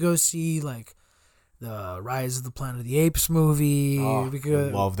 hey, we could go see like the Rise of the Planet of the Apes movie. Oh, we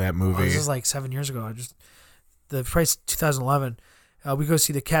could, love that movie. This is like 7 years ago. The price 2011. We go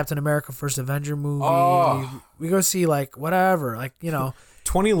see the Captain America First Avenger movie. Oh. We go see like whatever, like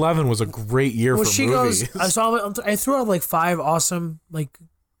 2011 was a great year for she movies. Goes, I threw out like 5 awesome like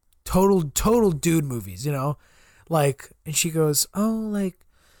total dude movies, and she goes, I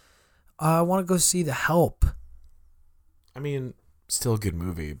want to go see The Help. I mean, still a good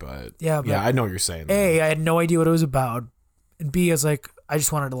movie, but yeah, I know what you're saying. A, I had no idea what it was about, and B, I was like, I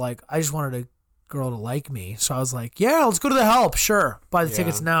just wanted a girl to like me, so I was like, yeah, let's go to The Help, sure. Buy the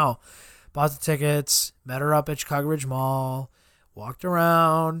tickets now. Bought the tickets, met her up at Chicago Ridge Mall, walked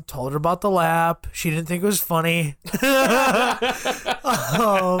around, told her about the lap. She didn't think it was funny.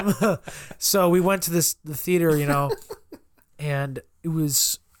 So we went to the theater, and it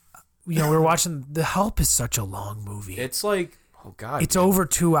was, we were watching. The Help is such a long movie. It's like, oh God. It's over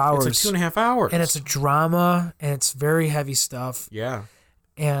 2 hours. It's like 2.5 hours. And it's a drama, and it's very heavy stuff. Yeah.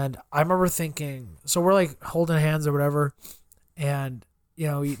 And I remember thinking, so we're like holding hands or whatever, and,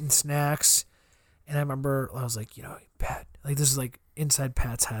 eating snacks. And I remember I was like, Pat, like this is like inside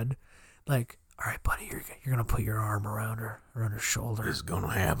Pat's head. Like, all right, buddy, you're going to put your arm around her shoulder. This is going to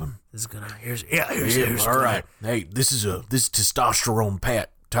happen. Here's all right. Hey, this is testosterone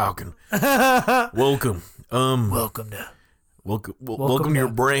Pat talking. Welcome. Welcome to your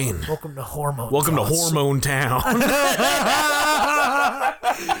brain. Welcome to Hormone. Welcome to Hormone Town.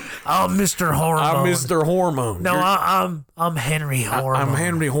 I'm Mr. Hormone. I'm Mr. Hormone. No, I'm Henry Hormone. I'm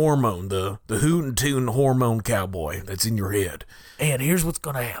Henry Hormone, the hootin' tootin' hormone cowboy that's in your head. And here's what's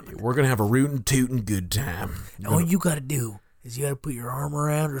gonna happen. We're gonna have a rootin' tootin' good time. All you gotta do is you gotta put your arm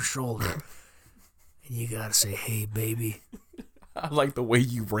around her shoulder, and you gotta say, "Hey, baby, I like the way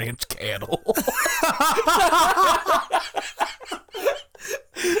you ranch cattle.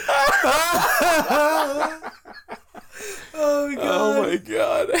 Oh my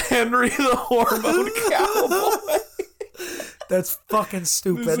god. Henry the Hormone Cowboy. That's fucking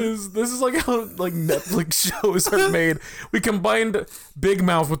stupid. This is like how like Netflix shows are made. We combined Big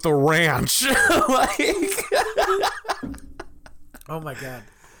Mouth with the ranch. Like oh my god.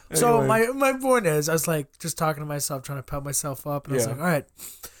 So my point is, I was like just talking to myself, trying to pump myself up, and I was like, all right.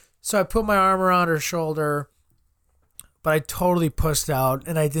 So I put my arm around her shoulder, but I totally pussed out,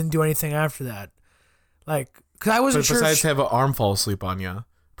 and I didn't do anything after that. Like, because I wasn't sure. Besides have an arm fall asleep on you,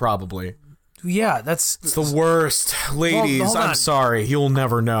 probably. Yeah, it's the worst. Ladies, I'm sorry. You'll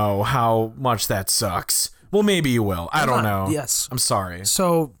never know how much that sucks. Well, maybe you will. I don't know. Yes. I'm sorry.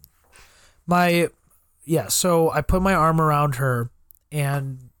 So, so I put my arm around her,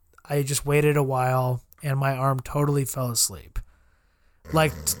 and I just waited a while, and my arm totally fell asleep.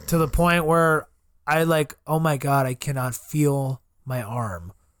 Like, to the point where I like, oh my God, I cannot feel my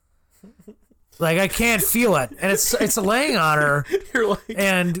arm. Like, I can't feel it. And it's laying on her. You're like...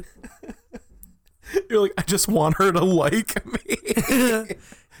 And... You're like, I just want her to like me.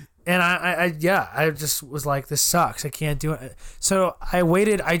 And I just was like, this sucks. I can't do it. So I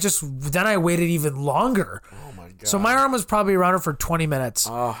waited. Then I waited even longer. Oh my God. So my arm was probably around her for 20 minutes.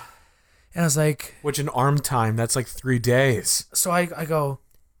 And I was like, which in arm time, that's like 3 days. So I go,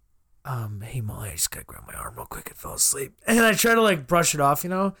 hey Molly, I just gotta grab my arm real quick. It fell asleep. And I try to like brush it off,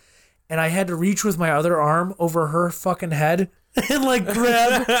 and I had to reach with my other arm over her fucking head. And like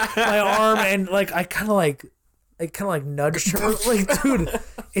grab my arm and like I kind of like nudged her. Like, dude,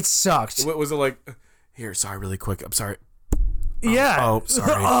 it sucked. What was it like? Here, sorry, really quick. I'm sorry. Yeah. Oh,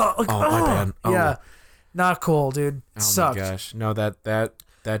 sorry. My bad. Oh. Yeah. Not cool, dude. Sucked. Oh my gosh. No,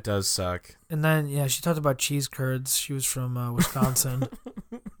 that does suck. And then she talked about cheese curds. She was from Wisconsin.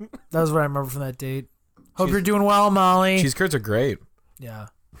 That was what I remember from that date. Hope you're doing well, Molly. Cheese curds are great. Yeah.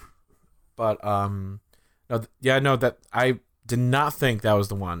 But that I did not think that was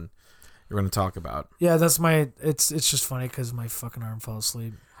the one you're going to talk about. Yeah, that's it's just funny because my fucking arm fell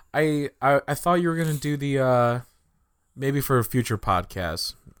asleep. I thought you were going to do the, maybe for a future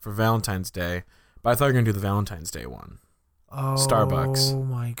podcast for Valentine's Day, but I thought you were going to do the Valentine's Day one. Oh, Starbucks. Oh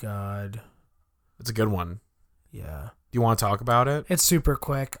my God. It's a good one. Yeah. Do you want to talk about it? It's super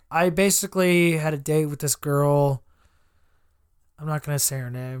quick. I basically had a date with this girl. I'm not going to say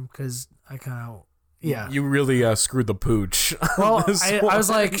her name because I kind of... Yeah. You really screwed the pooch. Well, I was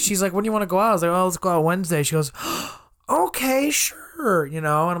like, she's like, when do you want to go out? I was like, oh, let's go out Wednesday. She goes, okay, sure. And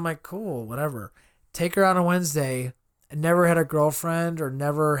I'm like, cool, whatever. Take her out on Wednesday. I never had a girlfriend or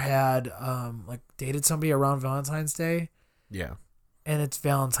never had like dated somebody around Valentine's Day. Yeah. And it's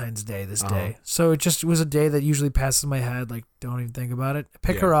Valentine's Day this day. So it was a day that usually passes my head. Like, don't even think about it. I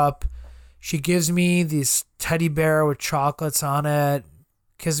pick her up. She gives me this teddy bear with chocolates on it.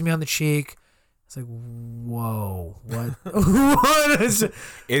 Kisses me on the cheek. It's like, whoa, what? What is it?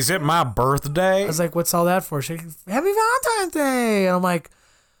 Is it my birthday? I was like, what's all that for? She's like, Happy Valentine's Day. And I'm like,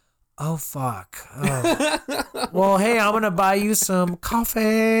 oh, fuck. Oh. Well, hey, I'm going to buy you some coffee.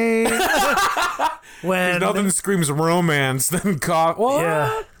 There's nothing that screams romance than coffee. Well,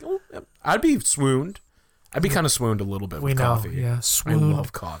 yeah. I'd be swooned. I'd be kind of swooned a little bit with coffee. Yeah, swooned. I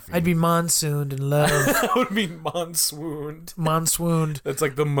love coffee. I'd be monsooned in love. I would be monswooned. Monswooned. That's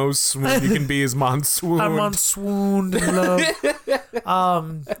like the most swooned you can be is monswooned. I'm monswooned in love.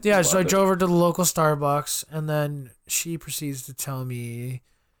 Yeah, so I drove her to the local Starbucks, and then she proceeds to tell me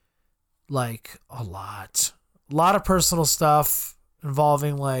like a lot of personal stuff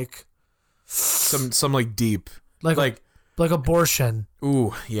involving like some like deep like abortion.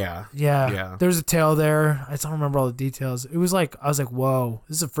 Ooh, yeah. Yeah. There's a tale there. I don't remember all the details. It was like, I was like, whoa,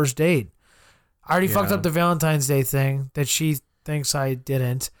 this is a first date. I already fucked up the Valentine's Day thing that she thinks I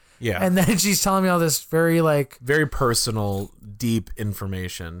didn't. Yeah. And then she's telling me all this very personal, deep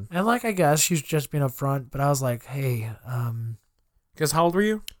information. And like, I guess she's just being upfront, but I was like, hey, Because how old were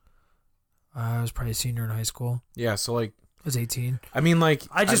you? I was probably a senior in high school. Yeah, so like I was 18. I mean, like,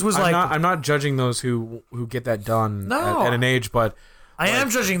 I'm not judging those who get that done at an age, but I am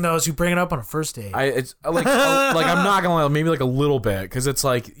judging those who bring it up on a first date. It's like, like I'm not gonna lie, maybe like a little bit, because it's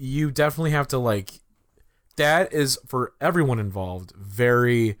like you definitely have to like, that is for everyone involved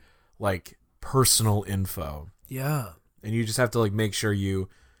very like personal info. Yeah, and you just have to like make sure you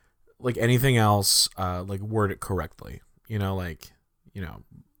like anything else like word it correctly.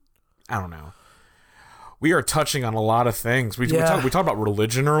 I don't know. we are touching on a lot of things. We talked about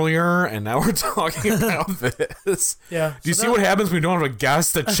religion earlier, and now we're talking about this. Yeah. Do you see what happens when we don't have a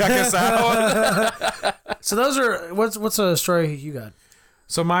guest to check us out? So those are what's a story you got?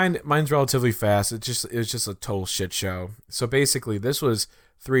 So mine's relatively fast. It was just a total shit show. So basically, this was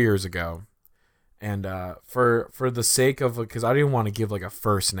 3 years ago, and for the sake of, because I didn't want to give like a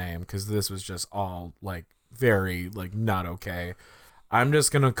first name, because this was just all like very like not okay. I'm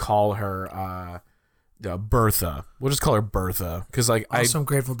just gonna call her Bertha. We'll just call her Bertha, because like some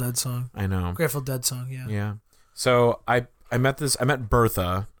Grateful Dead song. I know. Grateful Dead song. Yeah. Yeah. So I met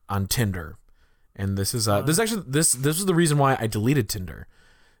Bertha on Tinder, and this is actually this was the reason why I deleted Tinder.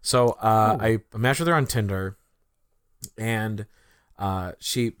 So I matched with her on Tinder, and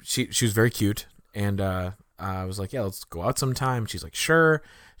she was very cute, and I was like, yeah, let's go out sometime. She's like, sure.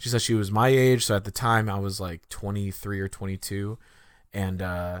 She said she was my age, so at the time I was like 23 or 22,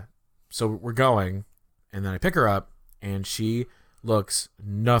 and so we're going, and then I pick her up, and she looks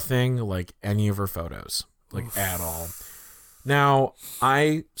nothing like any of her photos, like at all. Now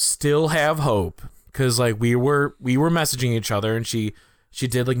I still have hope, because like we were messaging each other, and she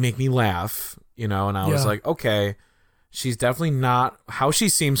did like make me laugh, and I was like, okay, she's definitely not how she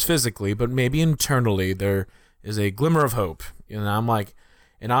seems physically, but maybe internally there is a glimmer of hope. And I'm like,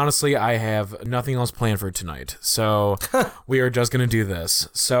 and honestly, I have nothing else planned for tonight, so we are just gonna do this.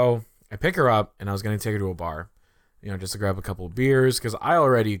 So I pick her up, and I was gonna take her to a bar, just to grab a couple of beers, because I'm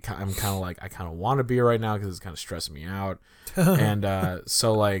kind of like, I kind of want a beer right now because it's kind of stressing me out. And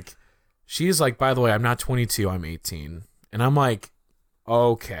so like, she's like, by the way, I'm not 22, I'm 18, and I'm like,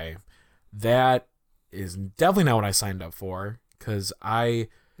 okay, that is definitely not what I signed up for, because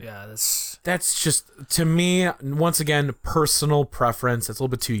that's just, to me, once again, personal preference. That's a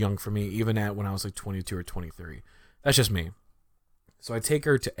little bit too young for me, even when I was like 22 or 23. That's just me. So I take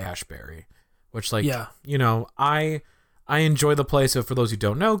her to Ashbury, which like, I enjoy the place. So for those who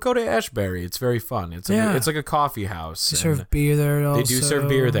don't know, go to Ashbury. It's very fun. It's like a coffee house. They serve beer there also. They do serve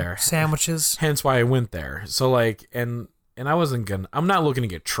beer there. Sandwiches. Hence why I went there. So like, and I'm not looking to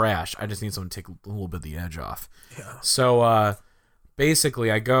get trashed. I just need someone to take a little bit of the edge off. Yeah. So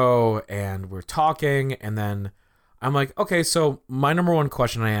basically I go, and we're talking, and then I'm like, okay, so my number one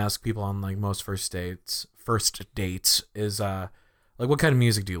question I ask people on like most first dates is like, what kind of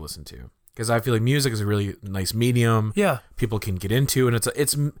music do you listen to? Because I feel like music is a really nice medium. Yeah. People can get into, and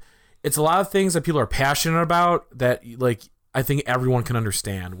it's a lot of things that people are passionate about that like I think everyone can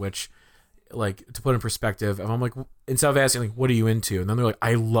understand, which, like, to put in perspective, I'm like, instead of asking like, what are you into? And then they're like,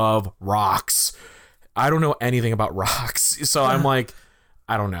 I love rocks. I don't know anything about rocks. So I'm like,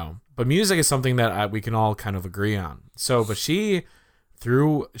 I don't know. But music is something that we can all kind of agree on. So, but she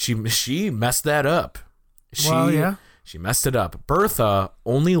messed that up. She messed it up. Bertha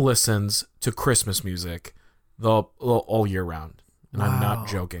only listens to Christmas music all year round. And I'm not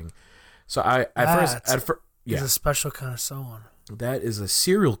joking. So He's a special kind of someone. That is a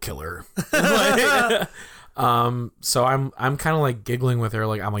serial killer. So I'm kind of like giggling with her,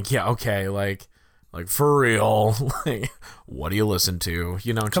 like I'm like, yeah, okay, like for real, like what do you listen to?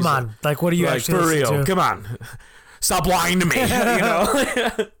 Come on, like what do you like, actually for real? To? Come on, stop lying to me.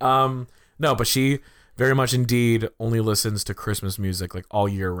 No, but she very much indeed only listens to Christmas music like all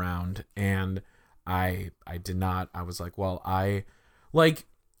year round, and I did not. I was like, well,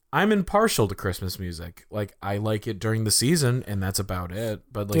 I'm impartial to Christmas music. Like, I like it during the season, and that's about it.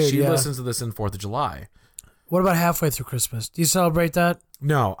 But like, she listens to this in 4th of July. What about halfway through Christmas? Do you celebrate that?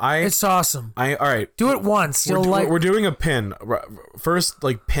 No, It's awesome. All right. Do it once. We're doing a pin. First,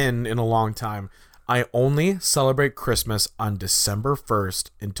 like, pin in a long time. I only celebrate Christmas on December 1st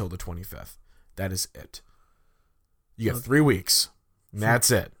until the 25th. That is it. You get 3 weeks. And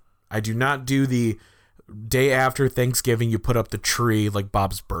that's it. I do not do the day after Thanksgiving you put up the tree like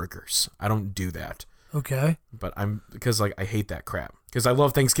Bob's Burgers. I don't do that. Okay. But because like I hate that crap. Because I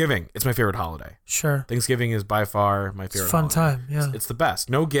love Thanksgiving. It's my favorite holiday. Sure. Thanksgiving is by far my favorite holiday. It's a fun time, yeah. It's the best.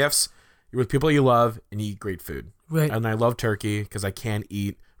 No gifts. You're with people you love, and you eat great food. Right. And I love turkey because I can't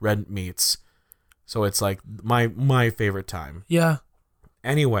eat red meats. So it's like my favorite time. Yeah.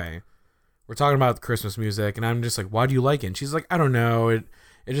 Anyway, we're talking about Christmas music, and I'm just like, why do you like it? And she's like, I don't know. It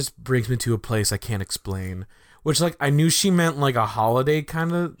just brings me to a place I can't explain. Which, like, I knew she meant like a holiday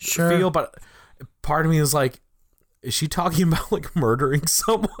kind of feel, but part of me is like, is she talking about like murdering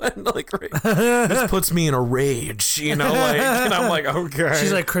someone? Like, right? This puts me in a rage, Like, and I'm like, okay.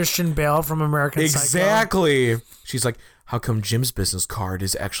 She's like Christian Bale from American Psycho. Exactly. She's like, how come Jim's business card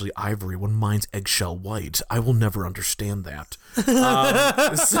is actually ivory when mine's eggshell white? I will never understand that.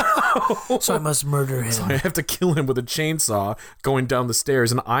 So I must murder him. So I have to kill him with a chainsaw going down the stairs,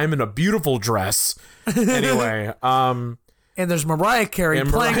 and I'm in a beautiful dress. Anyway, and there's Mariah Carey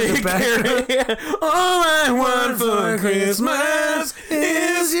playing in the background. All I want for Christmas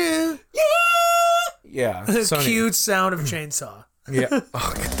is you. Yeah. So Cute sound of chainsaw. Yeah.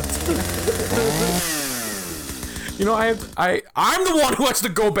 Oh, God. You know, I'm the one who has to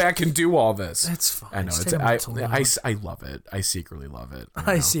go back and do all this. It's fine. I know. I love it. I secretly love it.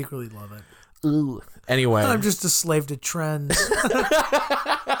 I secretly love it. Ooh. Anyway, I'm just a slave to trends.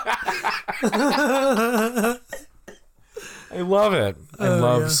 I love it. I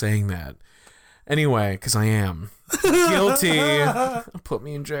love saying that. Anyway, because I am guilty. Put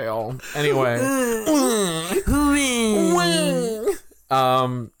me in jail. Anyway.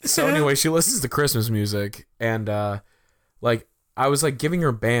 So anyway, she listens to Christmas music, and like I was like giving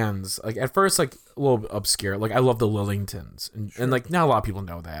her bands, like at first like a little obscure. Like I love the Lillingtons, and like not a lot of people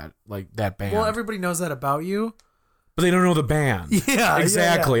know that, like that band. Well, everybody knows that about you. But they don't know the band. Yeah,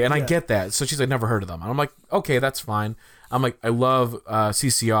 exactly. Yeah. And I get that. So she's like, never heard of them. And I'm like, okay, that's fine. I'm like, I love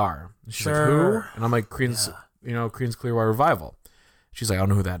CCR. And she's like, who? And I'm like, Creedence Clearwater Revival. She's like, I don't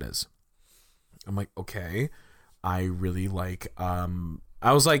know who that is. I'm like, okay. I really like, I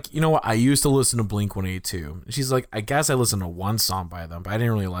was like, you know what? I used to listen to Blink-182. And she's like, I guess I listened to one song by them, but I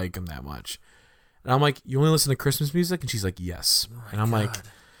didn't really like them that much. And I'm like, you only listen to Christmas music? And she's like, yes. And I'm like,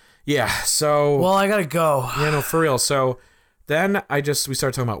 yeah, so... Well, I gotta go. Yeah, no, for real. So then we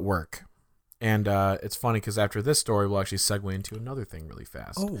started talking about work. And it's funny because after this story, we'll actually segue into another thing really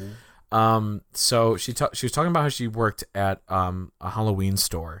fast. Oh. So she was talking about how she worked at a Halloween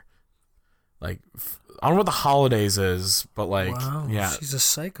store. Like, I don't know what the holidays is, but like, wow, yeah. She's a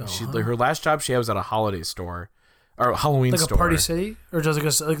psycho. Like, her last job she had was at a holiday store. Or a Halloween store. Like a Party City? Or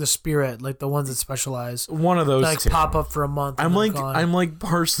just like the Spirit, like the ones that specialize. One of those like two. Pop up for a month. I'm like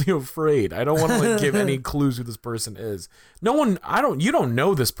partially afraid. I don't want to like give any clues who this person is. You don't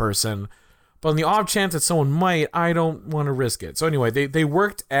know this person, but on the off chance that someone might, I don't want to risk it. So anyway, they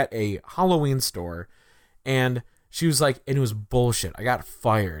worked at a Halloween store, and she was like, and it was bullshit. I got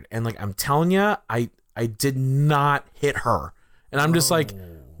fired. And like, I'm telling you, I did not hit her. And I'm just like,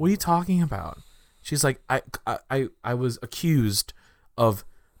 what are you talking about? She's like, I was accused of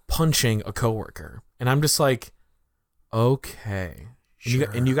punching a coworker. And I'm just like, okay. Sure.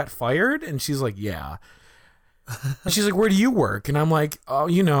 And you got fired? And she's like, yeah. And she's like, where do you work? And I'm like, oh,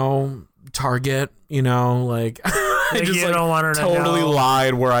 Target, like I just don't want her to totally know.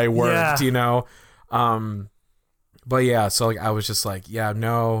 lied where I worked, Yeah. But yeah, so like I was just like, yeah,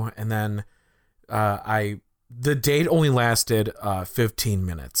 no. And then the date only lasted 15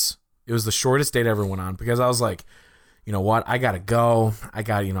 minutes. It was the shortest date I ever went on because I was like, you know what? I gotta go. I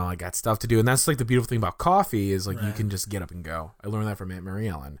got stuff to do. And that's like the beautiful thing about coffee is like you can just get up and go. I learned that from Aunt Mary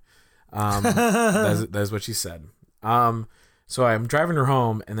Ellen. That's what she said. So I'm driving her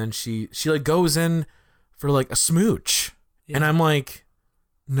home, and then she like goes in for like a smooch, and I'm like,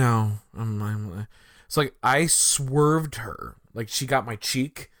 no, it's like I swerved her. Like she got my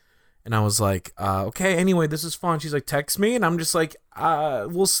cheek. And I was like, okay, anyway, this is fun. She's like, text me. And I'm just like,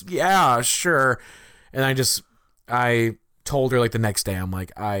 yeah, sure. And I told her like the next day, I'm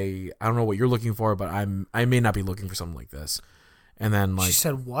like, I don't know what you're looking for, but I may not be looking for something like this. And then like, she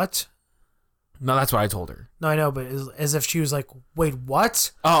said, what? No, that's what I told her. No, I know, but as if she was like, wait, what?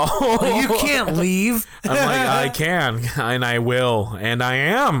 Oh, like, you can't leave. I'm like, I can, and I will, and I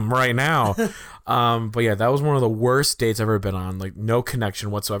am right now. But yeah, that was one of the worst dates I've ever been on. Like no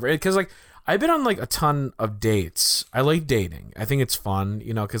connection whatsoever. Because like I've been on like a ton of dates. I like dating. I think it's fun,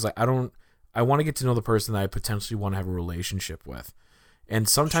 because like I want to get to know the person that I potentially want to have a relationship with. And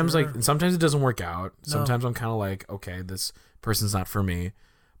sometimes sometimes it doesn't work out. Sometimes I'm kind of like, okay, this person's not for me.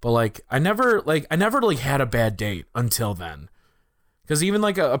 But like I never had a bad date until then. Because even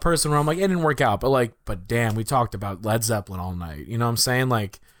like a person where I'm like, it didn't work out, but damn, we talked about Led Zeppelin all night. You know what I'm saying?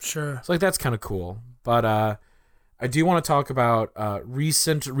 Like, sure. It's like that's kind of cool. But I do want to talk about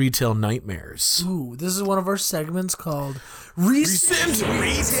recent retail nightmares. Ooh, this is one of our segments called Recent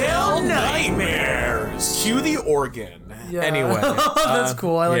Retail Nightmares. Cue the organ. Yeah. Anyway. That's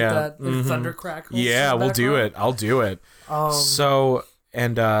cool. I like that. Like Mm-hmm. thunder crackles. Yeah, we'll do it. I'll do it. So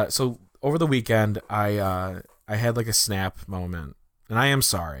over the weekend, I had like a snap moment. And I am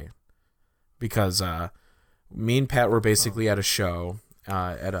sorry. Because me and Pat were basically at a show.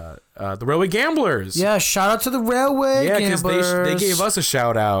 At the Railway Gamblers. Yeah, shout out to the Railway Gamblers. Yeah, because they gave us a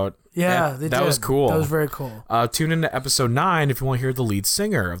shout out Yeah, that was cool. That was very cool. Tune into episode 9 if you want to hear the lead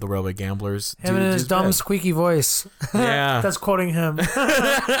singer of the Railway Gamblers. Him and his dumb, squeaky voice. Yeah. That's quoting him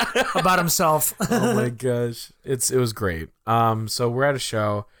about himself. Oh my gosh. It was great. So we're at a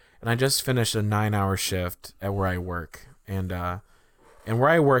show, and I just finished a 9-hour shift at where I work. And where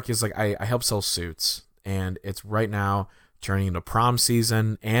I work is like I help sell suits, and it's right now turning into prom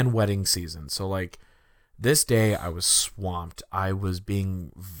season and wedding season. So like this day I was swamped. I was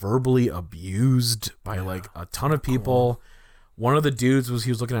being verbally abused by like a ton of people. Cool. One of the dudes he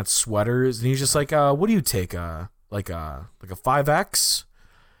was looking at sweaters, and he's just like, what do you take? Like a 5X?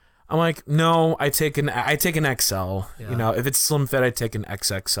 I'm like, no, I take an XL. Yeah. You know, if it's slim fit, I take an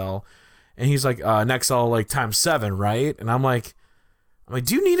XXL. And he's like, an XL like times 7, right? And I'm like,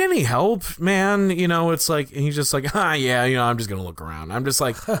 do you need any help, man? You know, it's like, and he's just like, yeah, you know, I'm just gonna look around. I'm just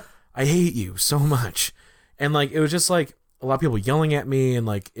like, I hate you so much. And like, it was just like a lot of people yelling at me, and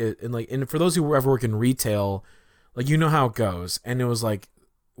like, and for those who ever work in retail, like, you know how it goes. And it was like,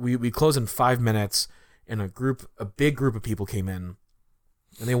 we close in 5 minutes, and a big group of people came in,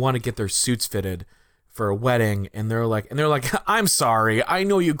 and they want to get their suits fitted for a wedding, and they're like, I'm sorry, I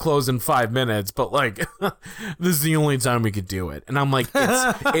know you close in 5 minutes, but like, this is the only time we could do it. And I'm like,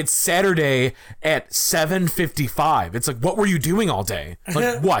 it's Saturday at 7:55. It's like, what were you doing all day?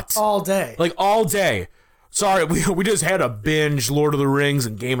 Like, what? All day. Like, all day. Sorry, we just had a binge Lord of the Rings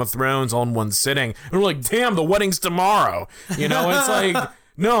and Game of Thrones all in one sitting. And we're like, damn, the wedding's tomorrow. You know, it's like,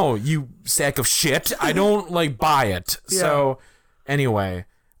 no, you sack of shit. I don't like buy it. Yeah. So anyway,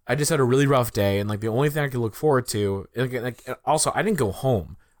 I just had a really rough day, and like the only thing I could look forward to, like also I didn't go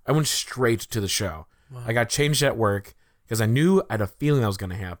home. I went straight to the show. Wow. I got changed at work because I had a feeling that was going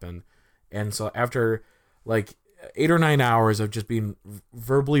to happen. And so after like 8 or 9 hours of just being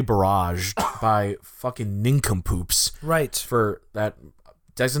verbally barraged by fucking nincompoops, right, for that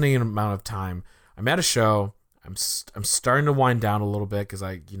designated amount of time, I'm at a show. I'm starting to wind down a little bit because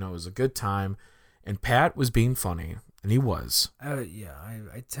it was a good time, and Pat was being funny. And he was. Yeah,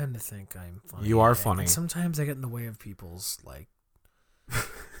 I tend to think I'm funny. You are funny. And sometimes I get in the way of people's, like,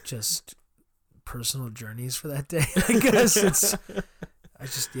 just personal journeys for that day. I guess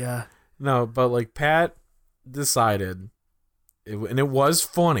yeah. No, but, like, Pat decided, and it was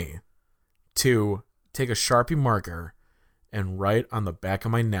funny, to take a Sharpie marker and write on the back of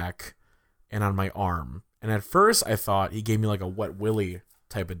my neck and on my arm. And at first I thought he gave me, like, a Wet Willy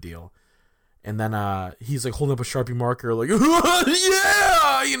type of deal. And then he's like holding up a Sharpie marker, like,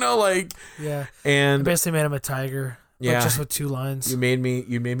 yeah, you know, like, yeah. And I basically made him a tiger, yeah, like, just with 2 lines. You made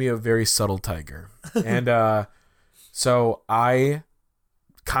me a very subtle tiger, and so I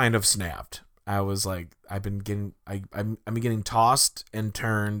kind of snapped. I was like, I've been getting tossed and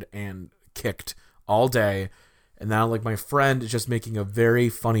turned and kicked all day, and now like my friend is just making a very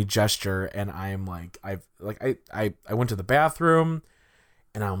funny gesture, and I'm like, I went to the bathroom.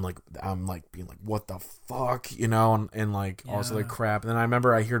 And I'm like being like, what the fuck, you know, and like, yeah, also like crap. And then I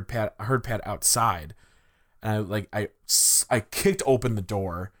remember I heard Pat outside, and I kicked open the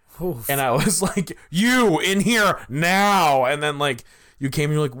door. Oof. And I was like, you in here now. And then like you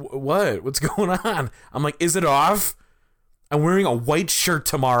came and you're like, what's going on? I'm like, is it off? I'm wearing a white shirt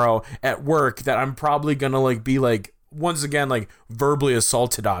tomorrow at work that I'm probably gonna like be like once again like verbally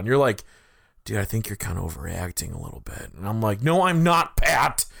assaulted on. You're like, dude, I think you're kind of overreacting a little bit. And I'm like, no, I'm not,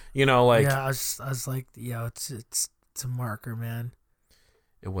 Pat. You know, like, yeah, I was like, yeah, it's a marker, man.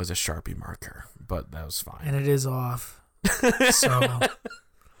 It was a Sharpie marker, but that was fine. And it is off. So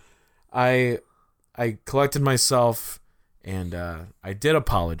I collected myself, and I did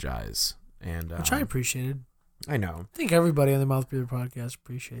apologize, and which I appreciated. I know. I think everybody on the Mouth Breather podcast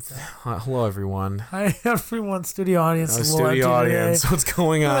approappreciates that. Hello, everyone. Hi, everyone. Studio audience. Studio audience. What's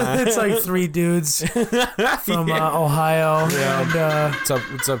going on? It's like 3 dudes from Ohio. Yeah. And,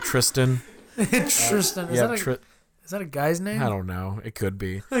 what's up, Tristan? Tristan. Is that a guy's name? I don't know. It could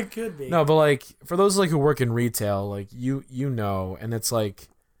be. It could be. No, but like for those like who work in retail, like you know, and it's like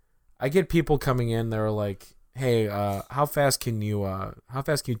I get people coming in. They're like, "Hey, how fast can you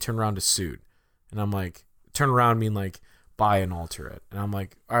turn around a suit?" And I'm like, turn around mean like buy and alter it. And I'm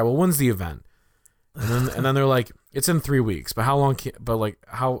like, all right, well, when's the event? And then they're like, it's in 3 weeks, but how long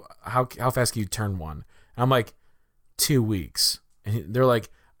how fast can you turn one? And I'm like, 2 weeks. And they're like,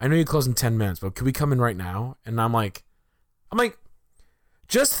 I know you close in 10 minutes, but could we come in right now? And I'm like,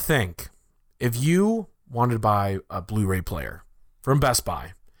 just think if you wanted to buy a Blu-ray player from Best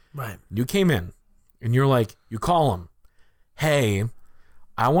Buy, right? You came in and you're like, you call them, hey,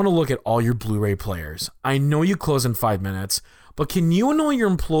 I want to look at all your Blu-ray players. I know you close in 5 minutes, but can you and all your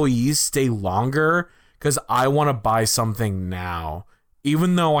employees stay longer? Because I want to buy something now.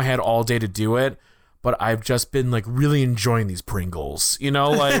 even though I had all day to do it, but I've just been like really enjoying these Pringles, you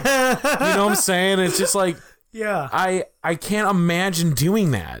know, like, you know what I'm saying? It's just like, yeah, I can't imagine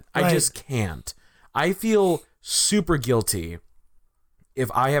doing that. Right. I just can't. I feel super guilty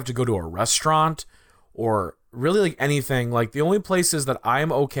if I have to go to a restaurant or really like anything. Like the only places that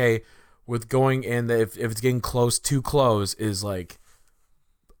I'm okay with going in that if it's getting too close is like,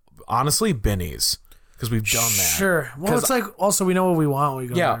 honestly, Benny's. Because we've done that. Sure. Well, it's like also we know what we want when we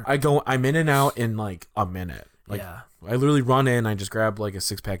go there. I'm in and out in like a minute. Like, yeah. I literally run in, I just grab like a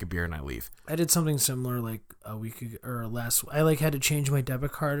 6-pack of beer and I leave. I did something similar like a week ago, or last. I like had to change my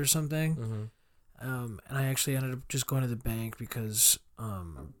debit card or something, and I actually ended up just going to the bank because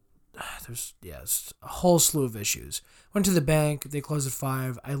there's a whole slew of issues. Went to the bank. They closed at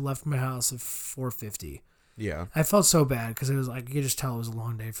 5. I left my house at 4:50. Yeah. I felt so bad because it was like you could just tell it was a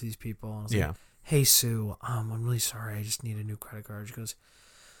long day for these people. I was like, hey Sue, I'm really sorry. I just need a new credit card. She goes,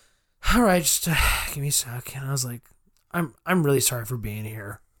 all right, just give me a sec. And I was like, I'm really sorry for being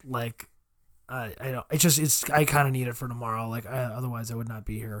here. Like, I don't. I kind of need it for tomorrow. Like, otherwise I would not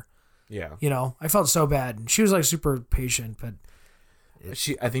be here. Yeah. You know, I felt so bad, and she was like super patient, but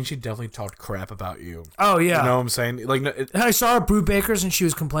I think she definitely talked crap about you. Oh yeah. You know what I'm saying? Like, I saw her at Brew Baker's, and she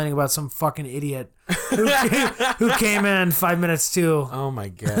was complaining about some fucking idiot who came in 5 minutes too. Oh my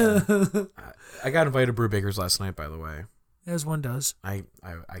god. I got invited to Brew Baker's last night, by the way. As one does. I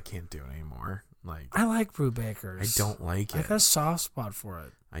can't do it anymore. Like, I like Brew Baker's. I don't like it. I got a soft spot for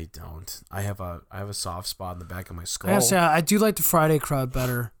it. I don't. I have a soft spot in the back of my skull. I gotta say, I do like the Friday crowd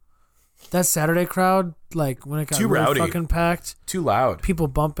better. That Saturday crowd, like when it got too really rowdy, fucking packed, too loud, people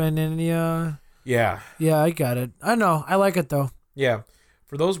bumping in you. Yeah. Yeah, I got it. I know. I like it though. Yeah.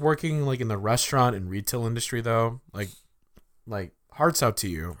 For those working like in the restaurant and retail industry though, like hearts out to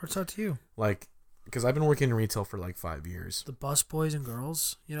you. Hearts out to you. Like, because I've been working in retail for like 5 years. The bus boys and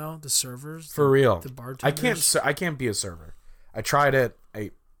girls, you know, the servers. For real. The bartenders. I can't be a server. I tried it.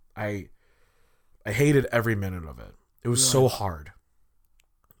 I hated every minute of it. It was so hard.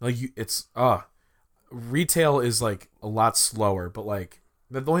 Like retail is like a lot slower, but like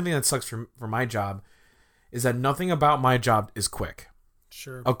the only thing that sucks for my job is that nothing about my job is quick.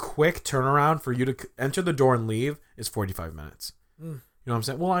 Sure. A quick turnaround for you to enter the door and leave is 45 minutes. You know what I'm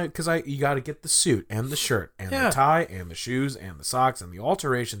saying? Well, because you got to get the suit and the shirt and the tie and the shoes and the socks and the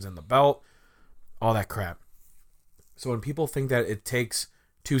alterations and the belt, all that crap. So when people think that it takes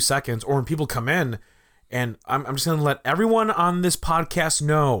 2 seconds, or when people come in, and I'm just going to let everyone on this podcast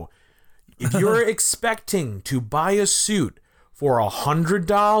know, if you're expecting to buy a suit for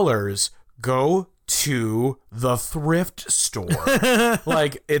 $100, go to the thrift store.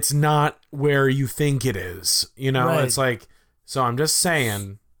 Like, it's not where you think it is. You know, It's like, so I'm just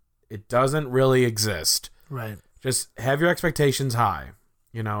saying, it doesn't really exist. Right. Just have your expectations high.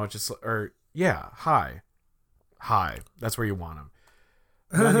 You know, high. High. That's where you want them.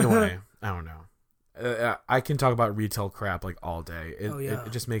 But anyway, I don't know. I can talk about retail crap like all day.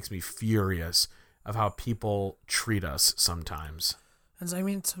 It just makes me furious of how people treat us sometimes. And I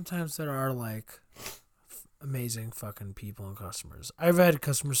mean, sometimes there are like amazing fucking people and customers. I've had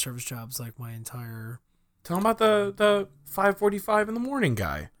customer service jobs like my entire. Tell them about the 5:45 in the morning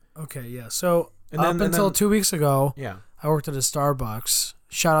guy. Okay, yeah. So until 2 weeks ago, I worked at a Starbucks.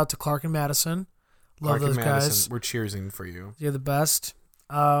 Shout out to Clark and Madison. Love those guys. We're cheersing for you. You're the best.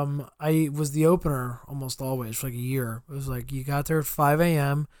 I was the opener almost always for like a year. It was like you got there at 5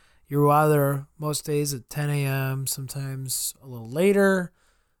 a.m. You were out there most days at 10 a.m., sometimes a little later.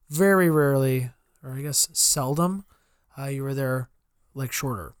 Very rarely, or I guess seldom, you were there like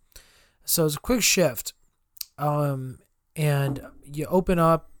shorter. So it's a quick shift. And you open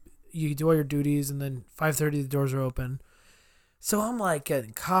up, you do all your duties, and then 5:30 the doors are open. So I'm like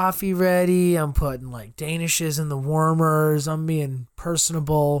getting coffee ready. I'm putting like Danishes in the warmers. I'm being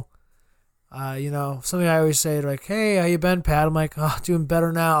personable. You know, something I always say like, hey, how you been, Pat? I'm like, oh, doing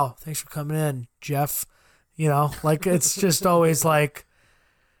better now. Thanks for coming in, Jeff. You know, like it's just always like,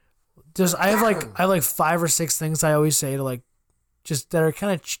 I have like 5 or 6 things I always say to like, just that are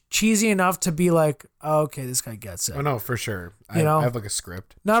kind of cheesy enough to be like, oh, okay, this guy gets it. Oh no, for sure. I have like a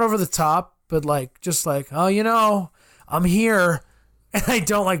script. Not over the top, but like, just like, oh, you know, I'm here, and I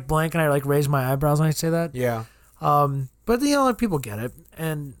don't like blank, and I like raise my eyebrows when I say that. Yeah. But you know, like, people get it,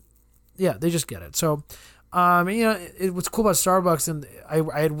 and yeah, they just get it. So, you know, what's cool about Starbucks, and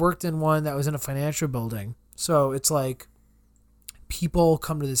I had worked in one that was in a financial building, so it's like people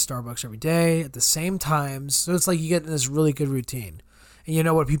come to this Starbucks every day at the same times, so it's like you get in this really good routine, and you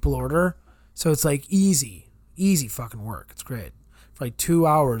know what people order, so it's like easy fucking work. It's great. For like 2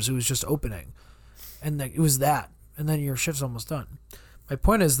 hours, it was just opening, and like it was that. And then your shift's almost done. My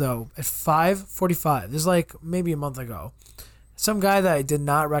point is, though, at 5:45, this is like maybe a month ago, some guy that I did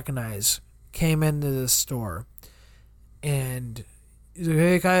not recognize came into the store, and he's like,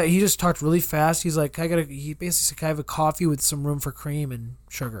 hey, guy, he just talked really fast. He's like, he basically said, can I have a coffee with some room for cream and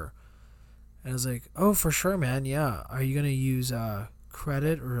sugar? And I was like, oh, for sure, man. Yeah. Are you going to use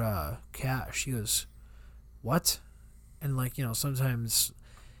credit or cash? He goes, what? And like, sometimes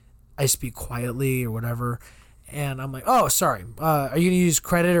I speak quietly or whatever. And I'm like, oh, sorry. Are you going to use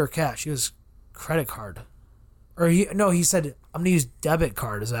credit or cash? He goes, credit card. He said, I'm going to use debit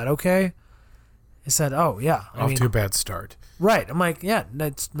card. Is that okay? He said, oh, yeah. Off to a bad start. Right. I'm like, yeah,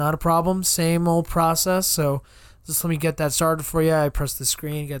 that's not a problem. Same old process. So just let me get that started for you. I press the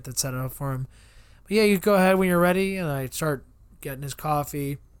screen, get that set up for him. But yeah, you go ahead when you're ready. And I start getting his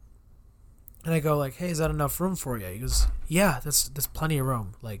coffee. And I go like, hey, is that enough room for you? He goes, yeah, that's plenty of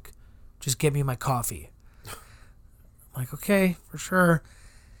room. Like, just give me my coffee. I'm like, okay, for sure.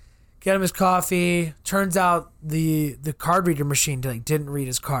 Get him his coffee. Turns out the card reader machine didn't read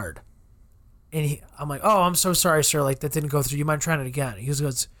his card. And I'm like, oh, I'm so sorry, sir. Like, that didn't go through. You mind trying it again? He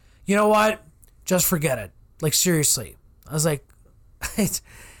goes, you know what? Just forget it. Like, seriously. I was like, it's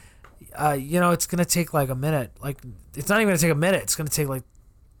going to take like a minute. Like, it's not even going to take a minute. It's going to take like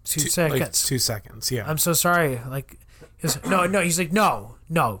 2 seconds. Like 2 seconds, yeah. I'm so sorry. Like, he goes, no. He's like, no.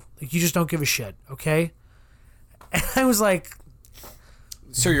 Like, you just don't give a shit, okay? And I was like,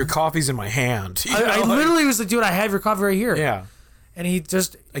 sir, your coffe's in my hand. I literally was like, dude, I have your coffee right here. Yeah. And he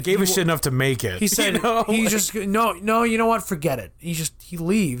just... I gave a shit enough to make it. He said, no, you know what? Forget it. He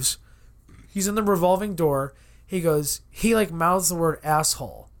leaves. He's in the revolving door. He goes, he like mouths the word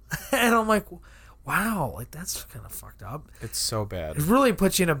asshole. And I'm like, wow, like that's kind of fucked up. It's so bad. It really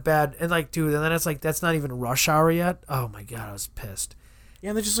puts you in a bad... And like, dude, and then it's like, that's not even rush hour yet. Oh my God, I was pissed.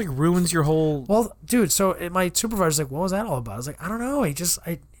 Yeah, and that just like ruins your whole... Well, dude, so my supervisor's like, what was that all about? I was like, I don't know. I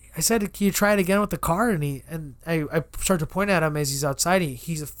said, can you try it again with the car? And I start to point at him as he's outside.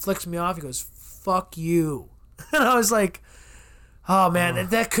 He flicks me off. He goes, fuck you. And I was like, oh, man,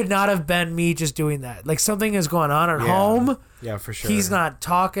 that could not have been me just doing that. Like, something is going on at home. Yeah, for sure. He's not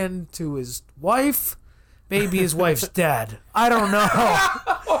talking to his wife. Maybe his wife's dead. I don't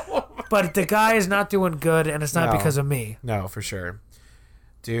know. But the guy is not doing good, and it's not because of me. No, for sure.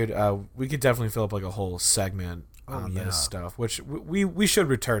 Dude, we could definitely fill up like a whole segment on this stuff, which we should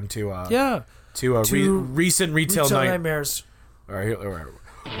return to. Recent retail nightmares. All right.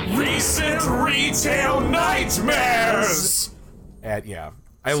 Recent retail nightmares.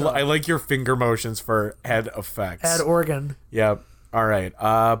 I like your finger motions for head effects. Head organ. Yep. All right.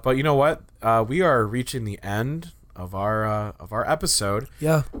 But you know what? We are reaching the end of our episode.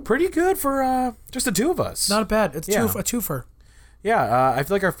 Yeah. Pretty good for just the two of us. Not bad. It's a twofer. Yeah, I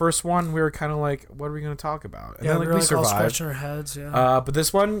feel like our first one, we were kind of like, what are we going to talk about? And then we survived. All scratching our heads, yeah. But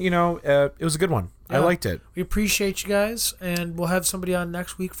this one, it was a good one. Yeah. I liked it. We appreciate you guys, and we'll have somebody on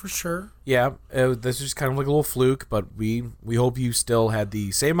next week for sure. Yeah, this is just kind of like a little fluke, but we hope you still had the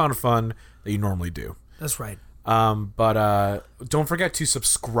same amount of fun that you normally do. That's right. But don't forget to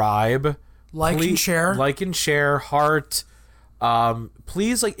subscribe. And share. Like and share, heart.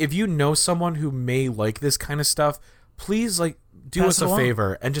 Please, like, if you know someone who may like this kind of stuff, please, like, do us a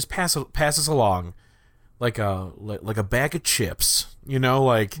favor and just pass us along, like a bag of chips,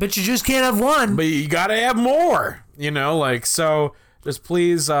 like. But you just can't have one. But you gotta have more, like. So just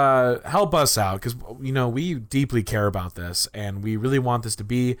please help us out, because we deeply care about this, and we really want this to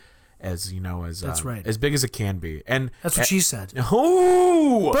be as that's right, as big as it can be. And that's what she said.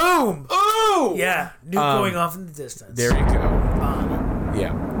 Oh, boom! Oh, yeah, nuke going off in the distance. There you go.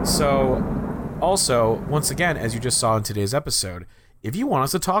 Yeah. So. Also, once again, as you just saw in today's episode, if you want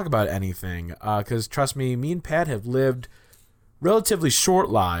us to talk about anything, because trust me and Pat have lived relatively short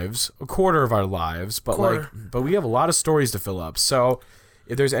lives, a quarter of our lives, but we have a lot of stories to fill up. So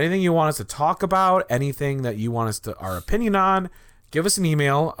if there's anything you want us to talk about, anything that you want us to our opinion on, give us an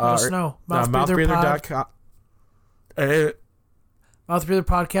email. Let us know. Mouthbreather.com.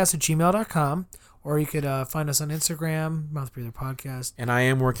 Mouthbreatherpodcast@gmail.com, or you could find us on Instagram, Mouthbreather Podcast. And I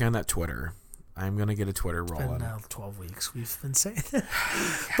am working on that Twitter. I'm going to get a Twitter rolling. It's been 12 weeks we've been saying.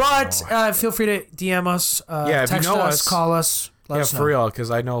 But feel free to DM us, text if you know us, call us, let us know. For real, because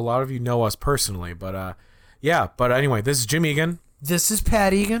I know a lot of you know us personally. But but anyway, this is Jim Egan. This is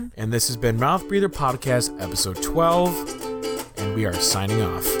Pat Egan. And this has been Mouth Breather Podcast, episode 12. And we are signing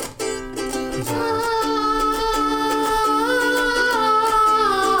off.